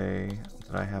such a way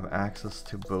that I have access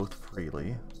to both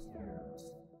freely.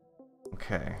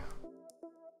 Okay.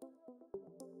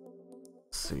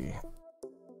 Let's see.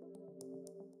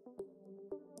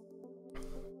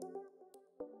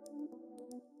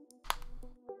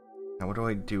 Now what do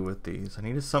I do with these? I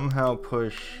need to somehow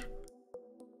push...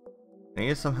 I need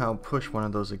to somehow push one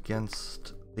of those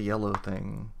against the yellow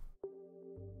thing.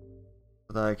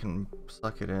 So that I can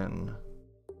suck it in.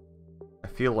 I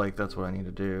feel like that's what I need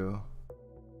to do.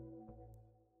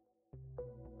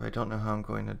 But I don't know how I'm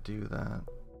going to do that.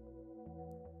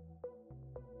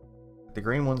 The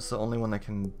green one's the only one that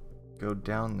can go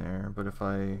down there, but if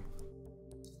I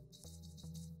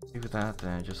do that,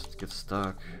 then it just gets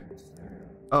stuck.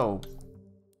 Oh.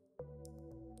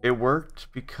 It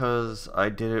worked because I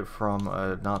did it from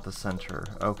not the center.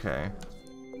 Okay.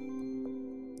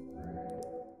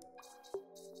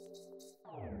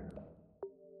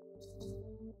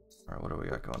 Alright, what do we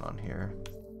got going on here?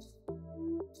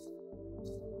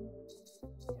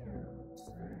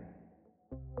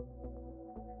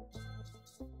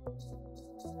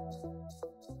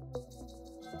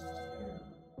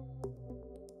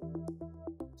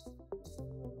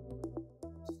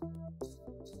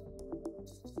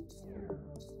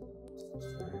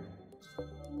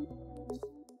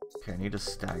 Okay, I need to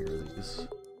stagger these.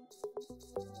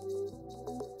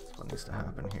 That's what needs to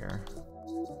happen here.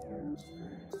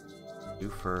 You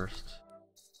first.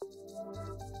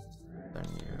 Then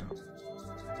you.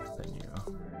 Then you.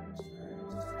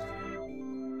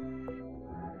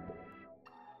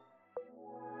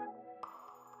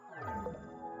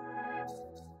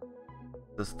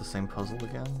 Is this the same puzzle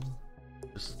again?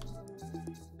 Just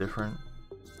different?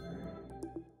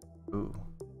 Ooh.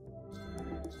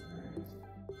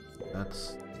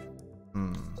 That's...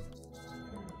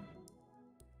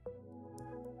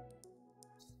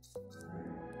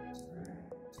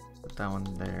 Put that one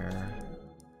there.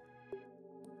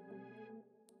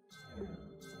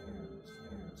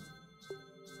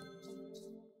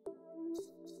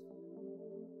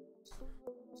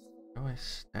 How do I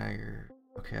stagger?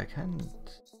 Okay, I can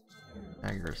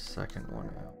stagger a second one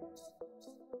out.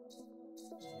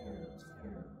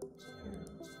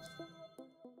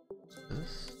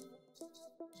 This?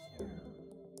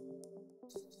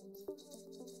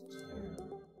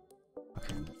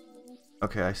 Okay.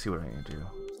 Okay, I see what I need to do.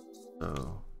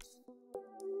 So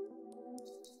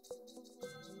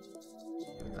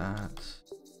do that.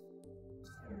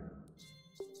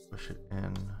 Push it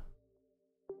in.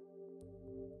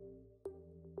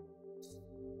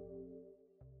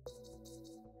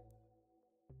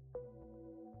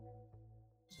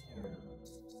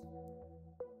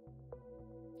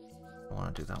 don't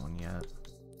want to do that one yet.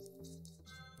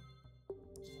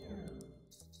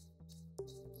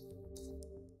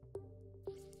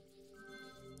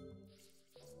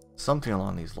 Something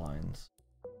along these lines.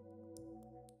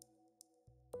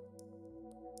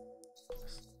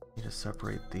 Need to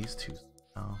separate these two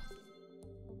now.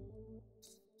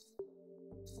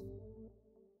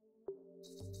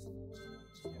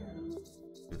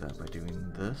 Do that by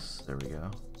doing this. There we go.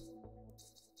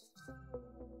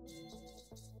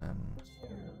 And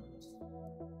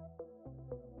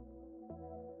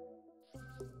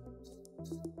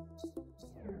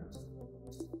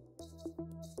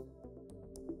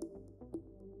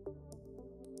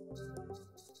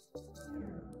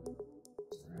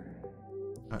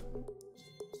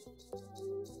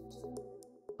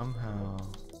somehow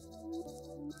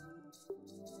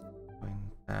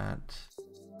doing that.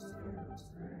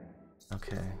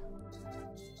 Okay.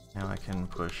 Now I can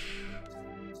push.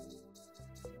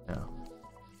 No.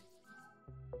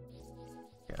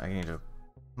 Yeah, I need to.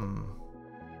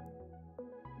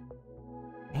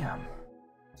 Damn.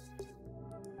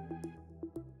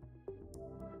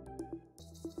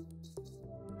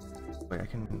 Wait, I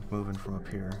can move in from up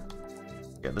here.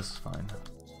 Yeah, this is fine.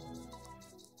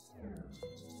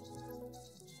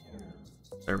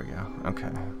 There we go.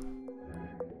 Okay.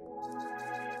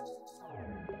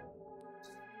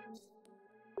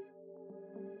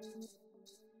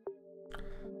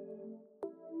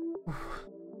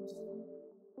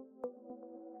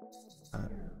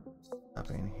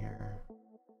 Happening here.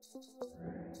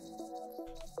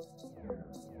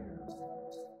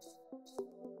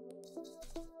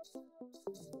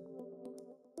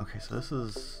 Okay, so this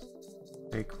is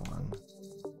fake one.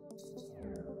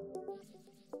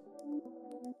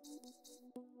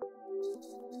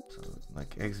 So,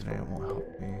 like, exiting it won't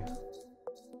help me.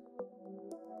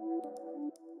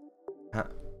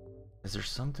 Is there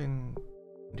something?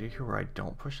 Do you hear where I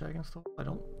don't push that against the wall? I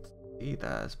don't see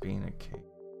that as being a case.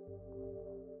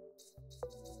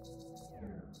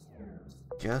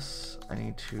 Guess I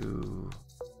need to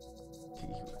get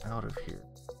you out of here.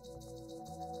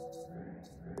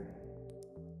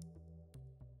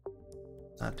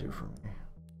 That do for me?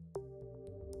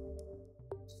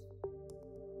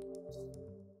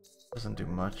 Doesn't do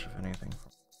much of anything for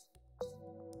me.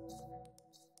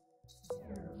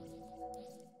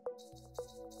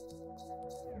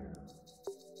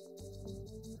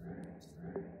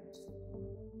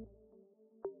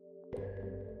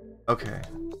 Okay,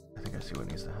 I think I see what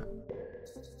needs to happen.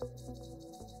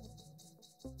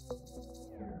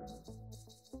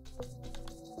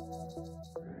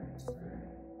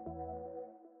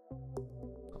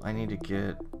 I need to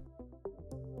get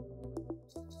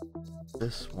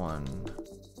this one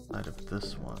out of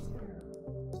this one.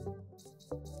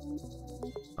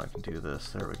 I can do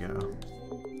this. There we go.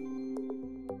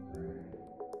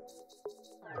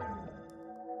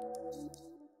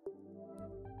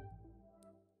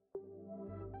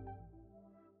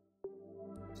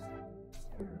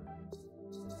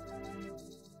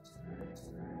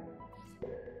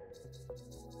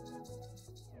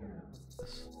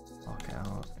 Lock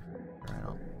out. I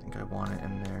don't think I want it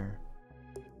in there.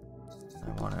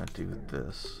 I want to do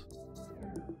this.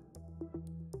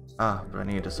 Ah, but I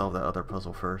need to solve that other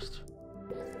puzzle first.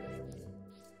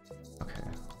 Okay,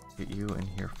 get you in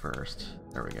here first.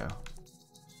 There we go.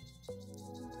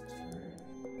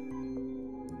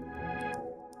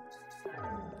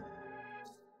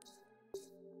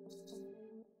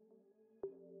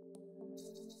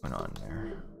 Went on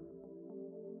there.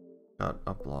 Got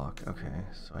a block. Okay,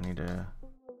 so I need to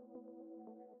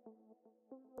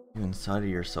you inside of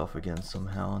yourself again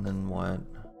somehow, and then what?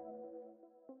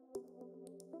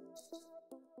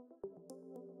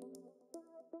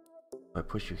 If I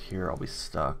push you here, I'll be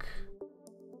stuck.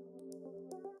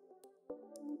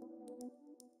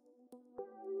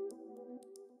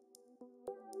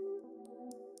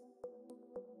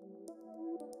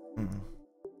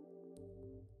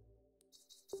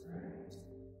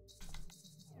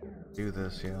 Do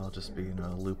this, yeah, I'll just be in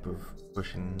a loop of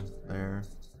pushing there.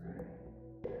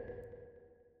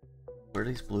 What are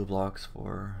these blue blocks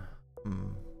for?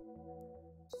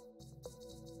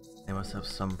 They must have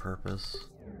some purpose.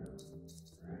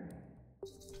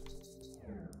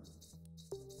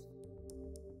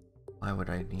 Why would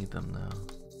I need them though?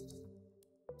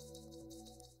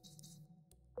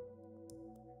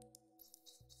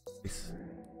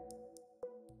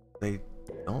 They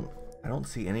don't. I don't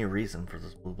see any reason for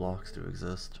those blue blocks to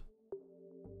exist.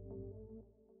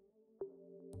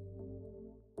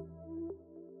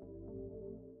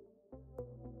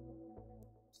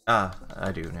 Ah,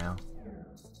 I do now.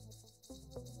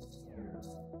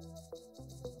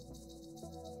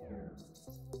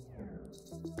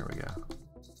 There we go.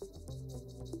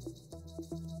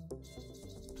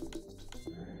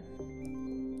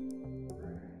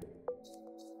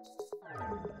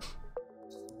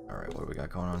 Alright, what do we got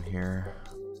going on here?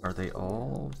 Are they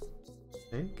all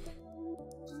big?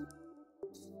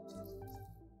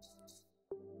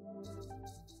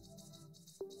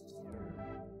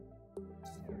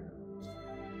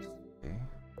 Okay.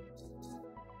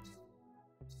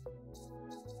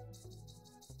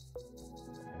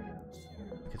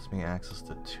 It gets me access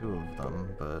to 2 of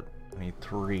them, but I need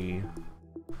 3.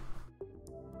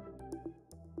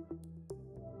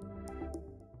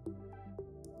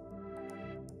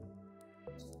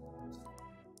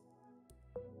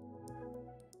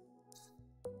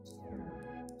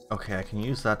 Okay, I can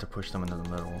use that to push them into the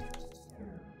middle.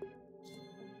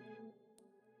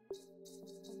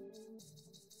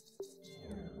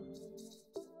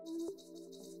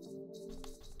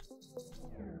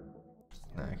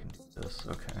 Now I can do this,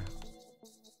 okay.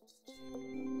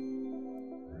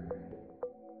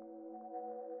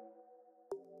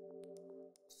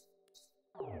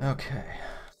 Okay.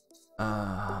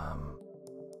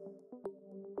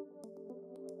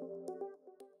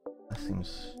 That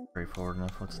seems straightforward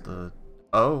enough. What's the...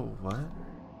 Oh, what?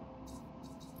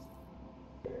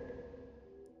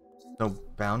 No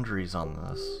boundaries on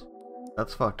this.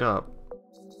 That's fucked up.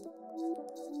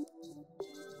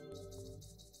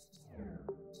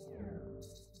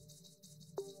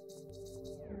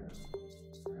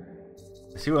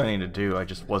 I see what I need to do. I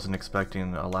just wasn't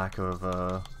expecting a lack of,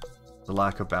 the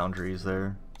lack of boundaries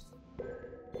there.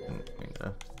 Didn't mean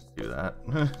to do that.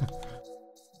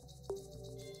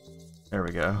 There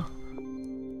we go.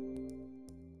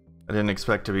 I didn't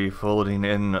expect to be floating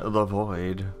in the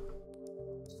void.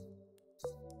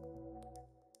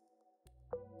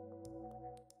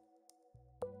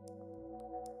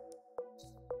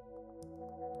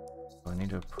 So I need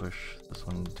to push this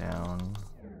one down.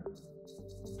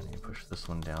 I need to push this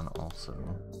one down also.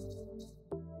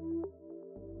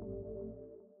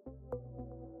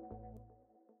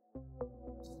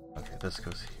 Okay, this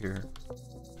goes here.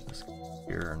 This goes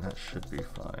here, and that should be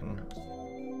fine.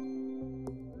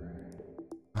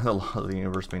 The law of the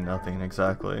universe mean nothing,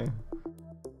 exactly.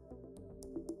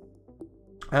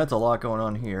 That's a lot going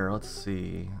on here. Let's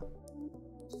see.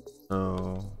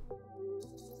 So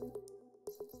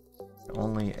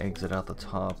only exit out the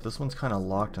top. This one's kind of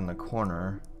locked in the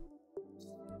corner.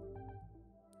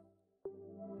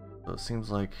 So it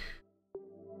seems like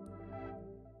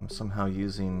I'm somehow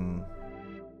using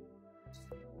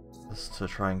this to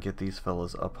try and get these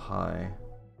fellas up high.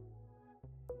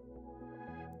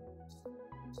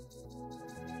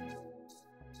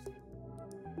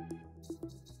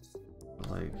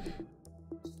 Like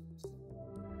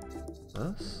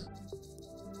this?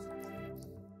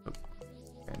 Oh,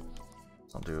 okay.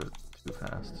 I'll do it too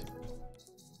fast.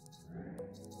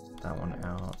 That one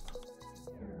out.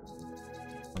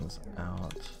 One's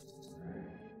out.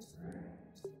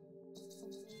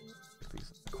 Get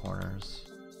these in the corners.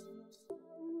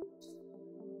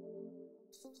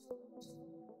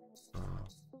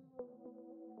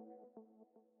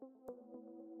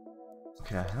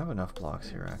 Okay, I have enough blocks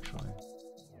here actually.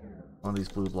 One of these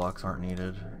blue blocks aren't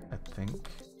needed, I think.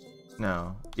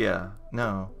 No. Yeah.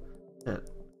 No. Shit.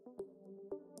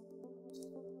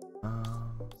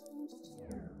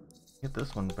 Get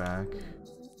this one back.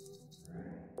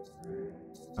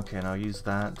 Okay, now use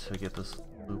that to get this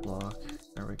blue block.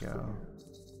 There we go.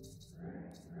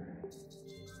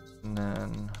 And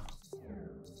then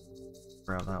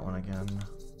grab that one again.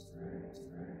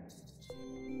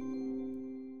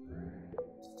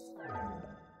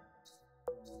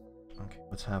 Okay,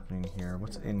 what's happening here?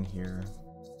 What's in here?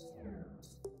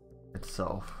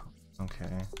 Itself.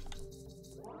 Okay.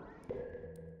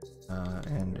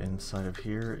 And inside of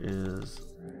here is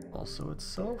also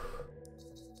itself.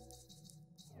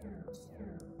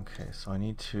 Okay, so I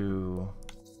need to...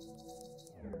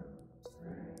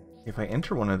 If I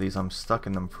enter one of these, I'm stuck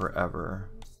in them forever,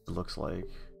 it looks like.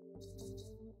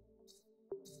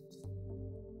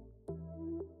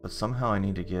 But somehow I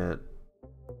need to get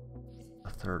a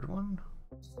third one?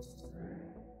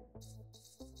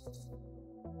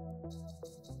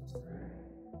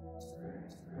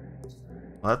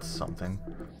 Well, that's something.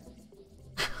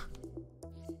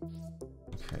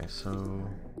 Okay, so...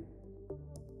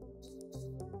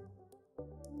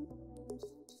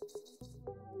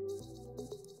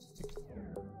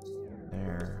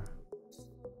 There.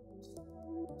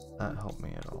 That help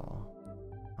me at all?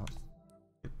 Oh,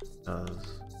 it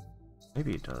does.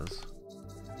 Maybe it does.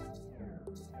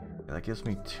 Yeah, that gives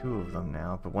me 2 of them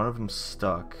now, but one of them's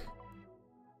stuck.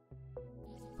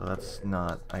 So that's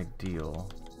not ideal.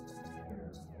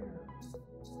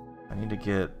 I need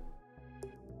to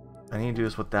do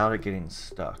this without it getting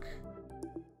stuck.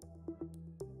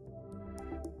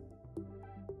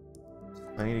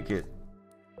 I need to get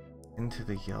into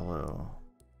the yellow.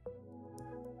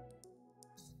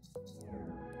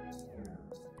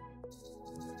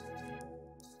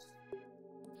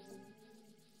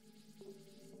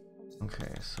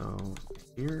 Okay, so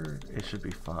here it should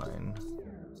be fine,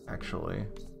 actually.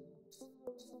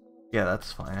 Yeah,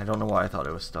 that's fine. I don't know why I thought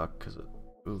it was stuck, because it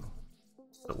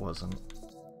wasn't.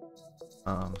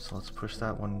 So let's push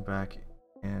that one back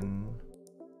in.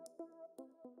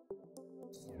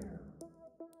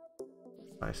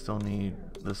 I still need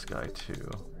this guy too.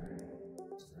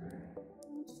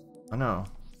 Oh no.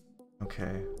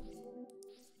 Okay.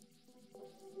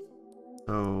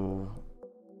 So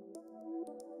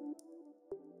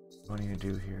what do you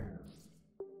do here?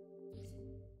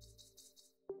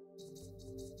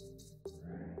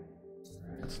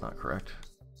 That's not correct.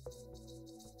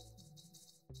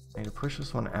 I need to push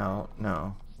this one out.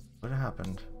 No. What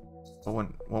happened? What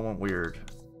went weird?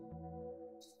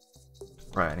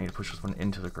 Right, I need to push this one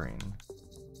into the green.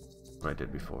 What I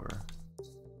did before.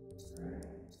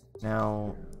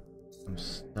 Now I'm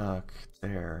stuck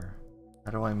there.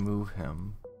 How do I move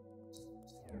him?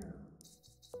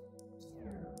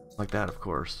 Like that, of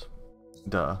course.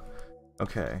 Duh.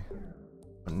 Okay.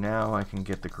 But now I can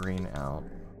get the green out.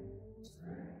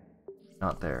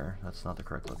 Not there. That's not the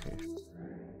correct location.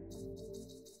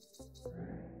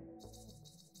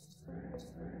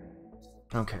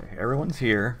 Okay, everyone's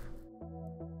here.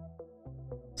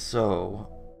 So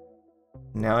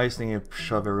now I just need to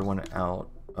shove everyone out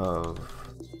of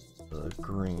the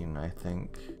green, I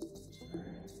think.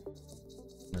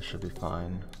 This should be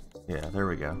fine. Yeah, there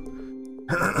we go.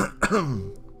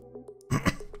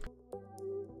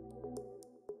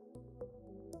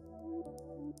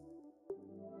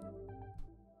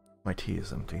 My tea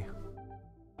is empty.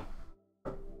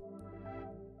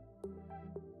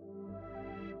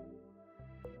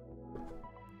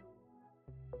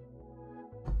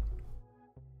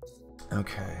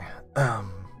 Okay.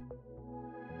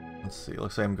 Let's see.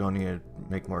 Looks like I'm going to need to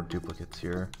make more duplicates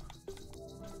here.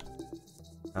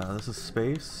 This is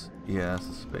space? Yeah, this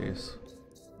is space.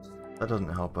 That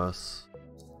doesn't help us.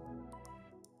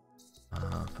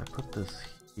 If I put this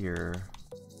here,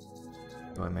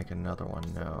 do I make another one?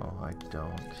 No, I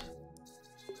don't.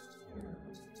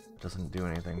 It doesn't do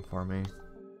anything for me.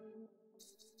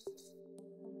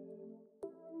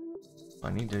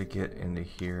 I need to get into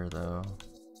here, though.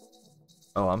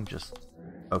 Oh, I'm just...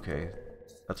 Okay,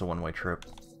 that's a one-way trip.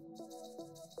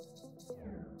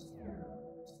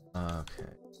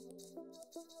 Okay.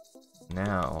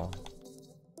 Now,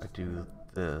 I do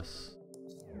this.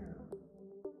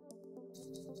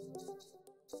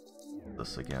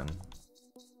 This again.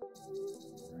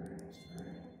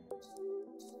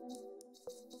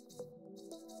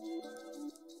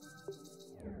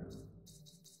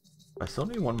 I still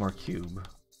need one more cube.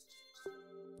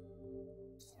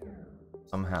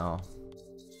 Somehow.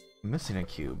 I'm missing a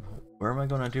cube. Where am I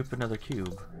going to dupe another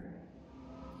cube?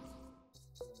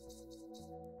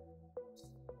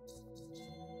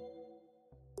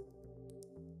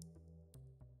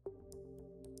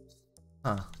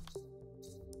 Huh.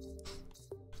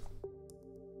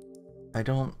 I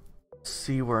don't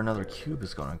see where another cube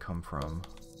is going to come from.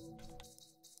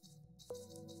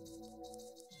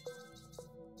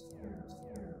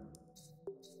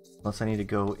 Unless I need to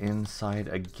go inside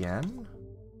again?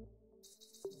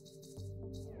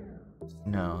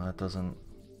 No, that doesn't...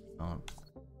 Oh.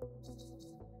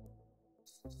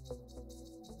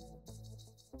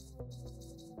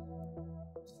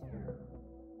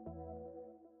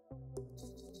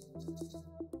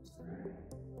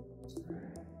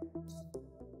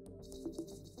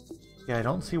 Yeah, I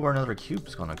don't see where another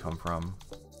cube's gonna come from.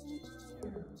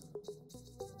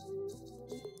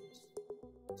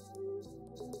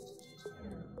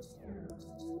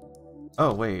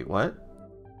 Oh, wait, what?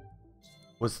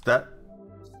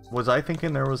 Was I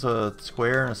thinking there was a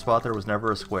square in a spot there was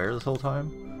never a square this whole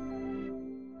time?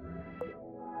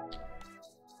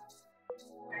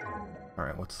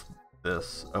 Alright, what's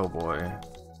this? Oh boy.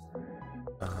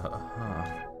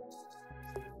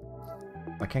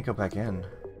 I can't go back in.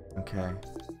 Okay.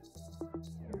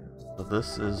 So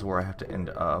this is where I have to end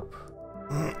up.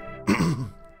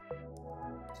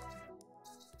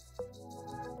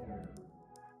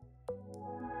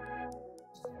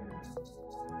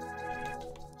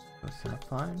 Is that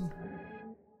fine?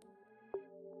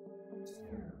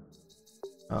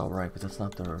 Oh, right, but that's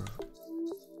not the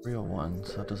real one,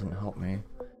 so that doesn't help me.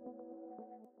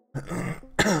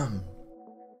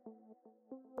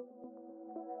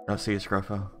 I'll see you,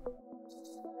 Scruffo.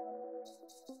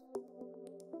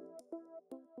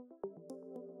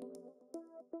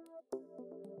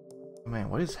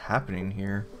 what is happening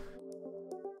here?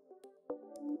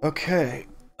 Okay,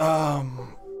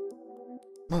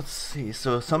 let's see.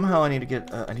 So somehow I need to get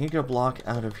a block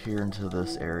out of here into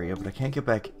this area, but I can't get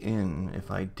back in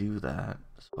if I do that.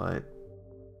 So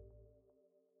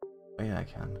oh yeah, I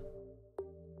can.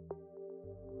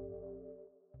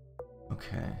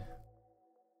 Okay.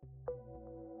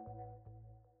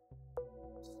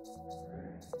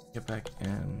 Get back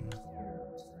in.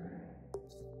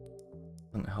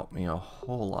 Doesn't help me a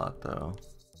whole lot though.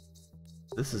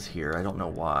 This is here, I don't know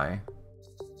why.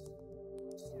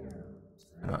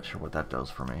 I'm not sure what that does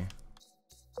for me.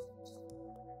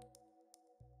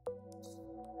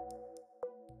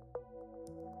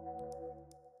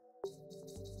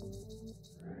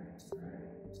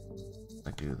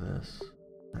 I do this.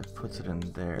 That puts it in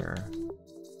there.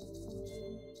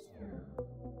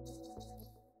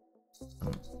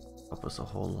 Doesn't help us a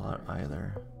whole lot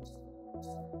either.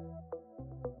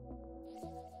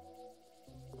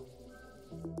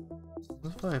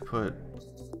 What if I put...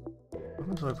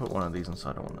 What if I put one of these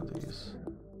inside of one of these?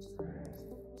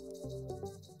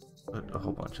 Put a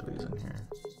whole bunch of these in here.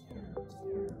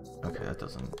 Okay, that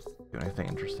doesn't do anything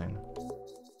interesting.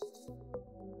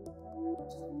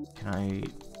 Can I...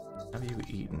 Have you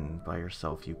eaten by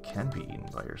yourself? You can be eaten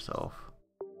by yourself.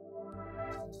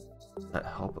 Does that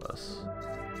help us?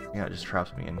 Yeah, it just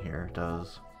traps me in here. It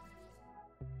does.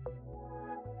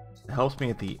 It helps me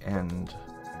at the end.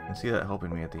 I can see that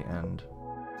helping me at the end.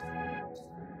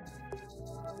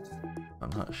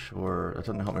 I'm not sure. That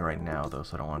doesn't help me right now, though,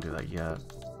 so I don't want to do that yet.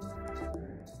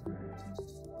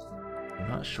 I'm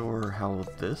not sure how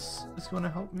this is going to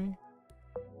help me.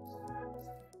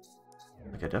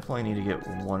 Like, I definitely need to get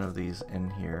one of these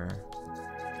in here.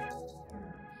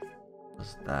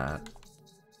 What's that?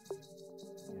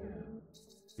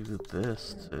 Do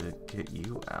this to get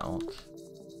you out.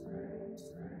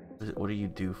 What do you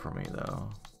do for me,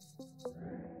 though?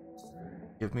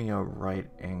 Give me a right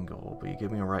angle, but you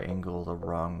give me a right angle the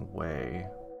wrong way.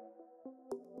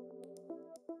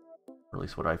 Or at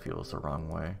least what I feel is the wrong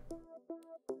way.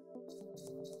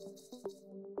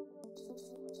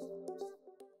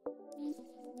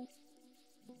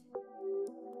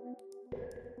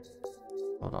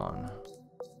 Hold on.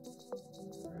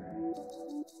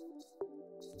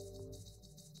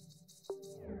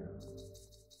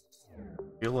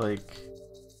 I feel like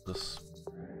this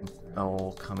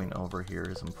L coming over here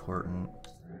is important.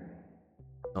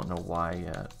 Don't know why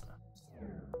yet.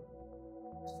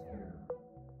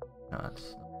 No,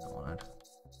 that's not what I wanted.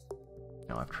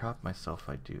 No, I've trapped myself if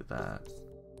I do that.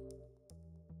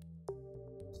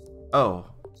 Oh,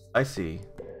 I see.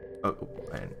 Oh,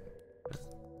 I didn't.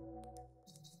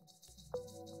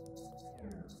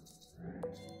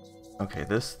 Okay,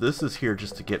 this is here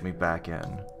just to get me back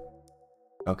in.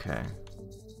 Okay.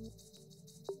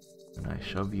 And I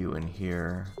shove you in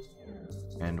here,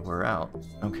 and we're out.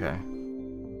 Okay.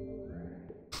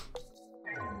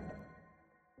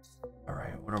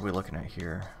 Alright, what are we looking at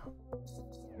here?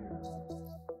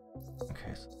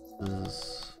 Okay, so this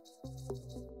is...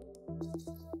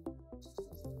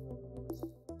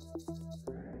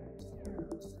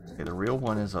 Okay, the real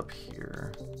one is up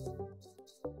here.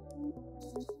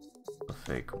 The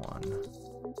fake one.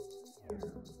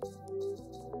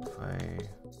 If I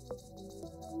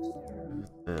do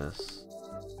this,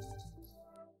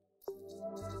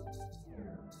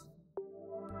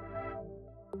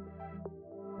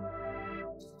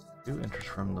 do interest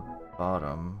from the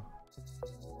bottom.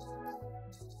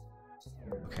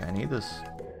 Okay, I need this.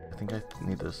 I think I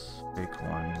need this fake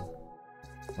one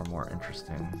for more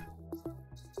interesting.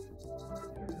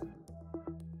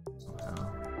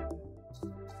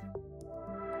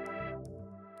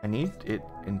 I need it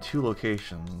in 2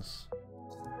 locations.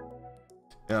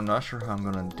 And I'm not sure how I'm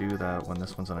gonna do that when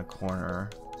this one's in a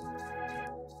corner.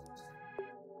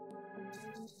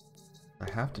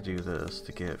 I have to do this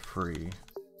to get free.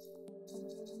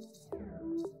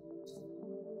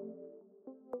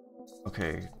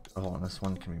 Okay, oh, and this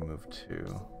one can be moved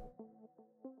too.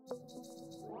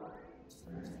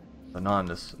 But not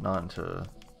into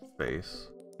space.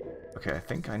 Okay, I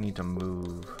think I need to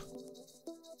move.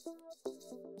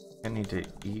 I need to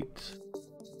eat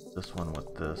this one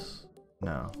with this.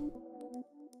 No.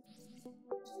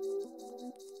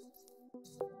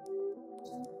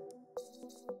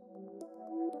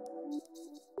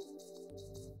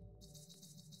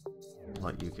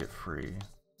 Let you get free.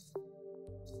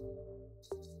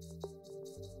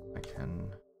 I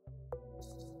can...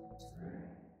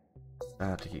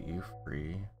 that to get you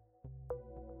free.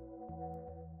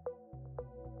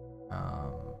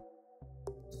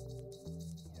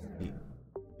 Eat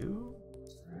you?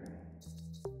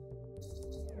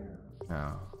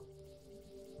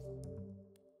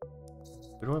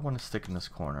 Who do I want to stick in this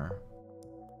corner?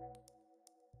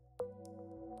 I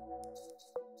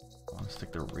want to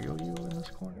stick the real you in this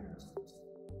corner?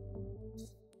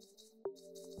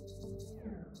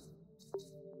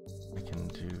 I can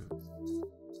do...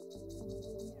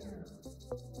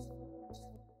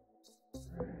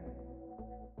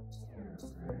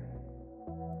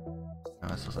 No,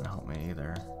 this doesn't help me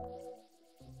either.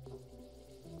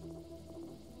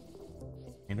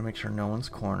 Need to make sure no one's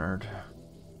cornered.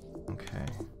 Okay.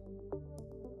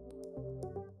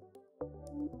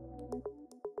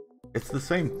 It's the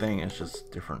same thing, it's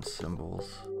just different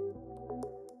symbols.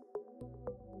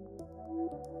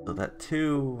 So that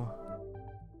 2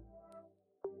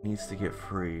 needs to get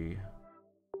free.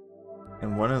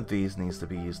 And one of these needs to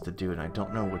be used to do it, and I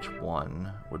don't know which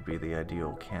one would be the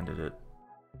ideal candidate.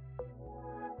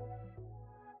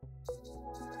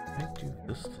 Can I do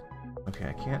this? Okay,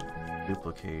 I can't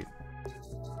duplicate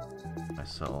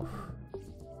myself.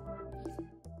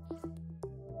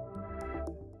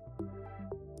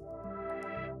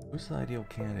 Who's the ideal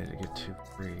candidate to get 2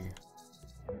 free?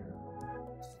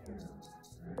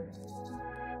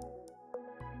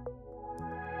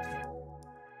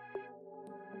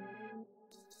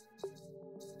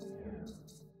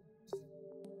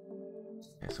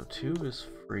 Okay, so 2 is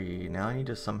free. Now I need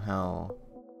to somehow...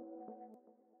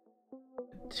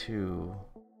 2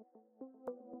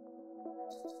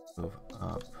 move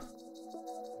up.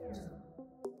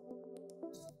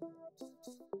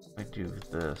 I do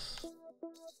this.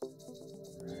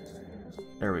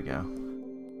 There we go.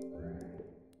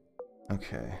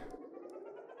 Okay.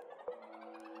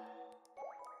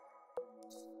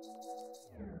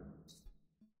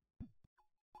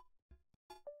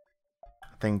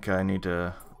 I think I need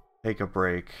to take a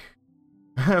break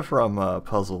from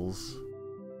puzzles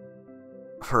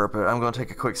for a bit. I'm going to take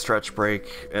a quick stretch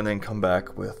break and then come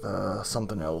back with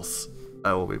something else.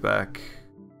 I will be back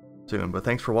soon, but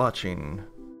thanks for watching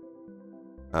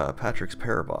Patrick's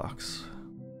Parabox.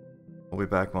 We'll be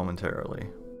back momentarily.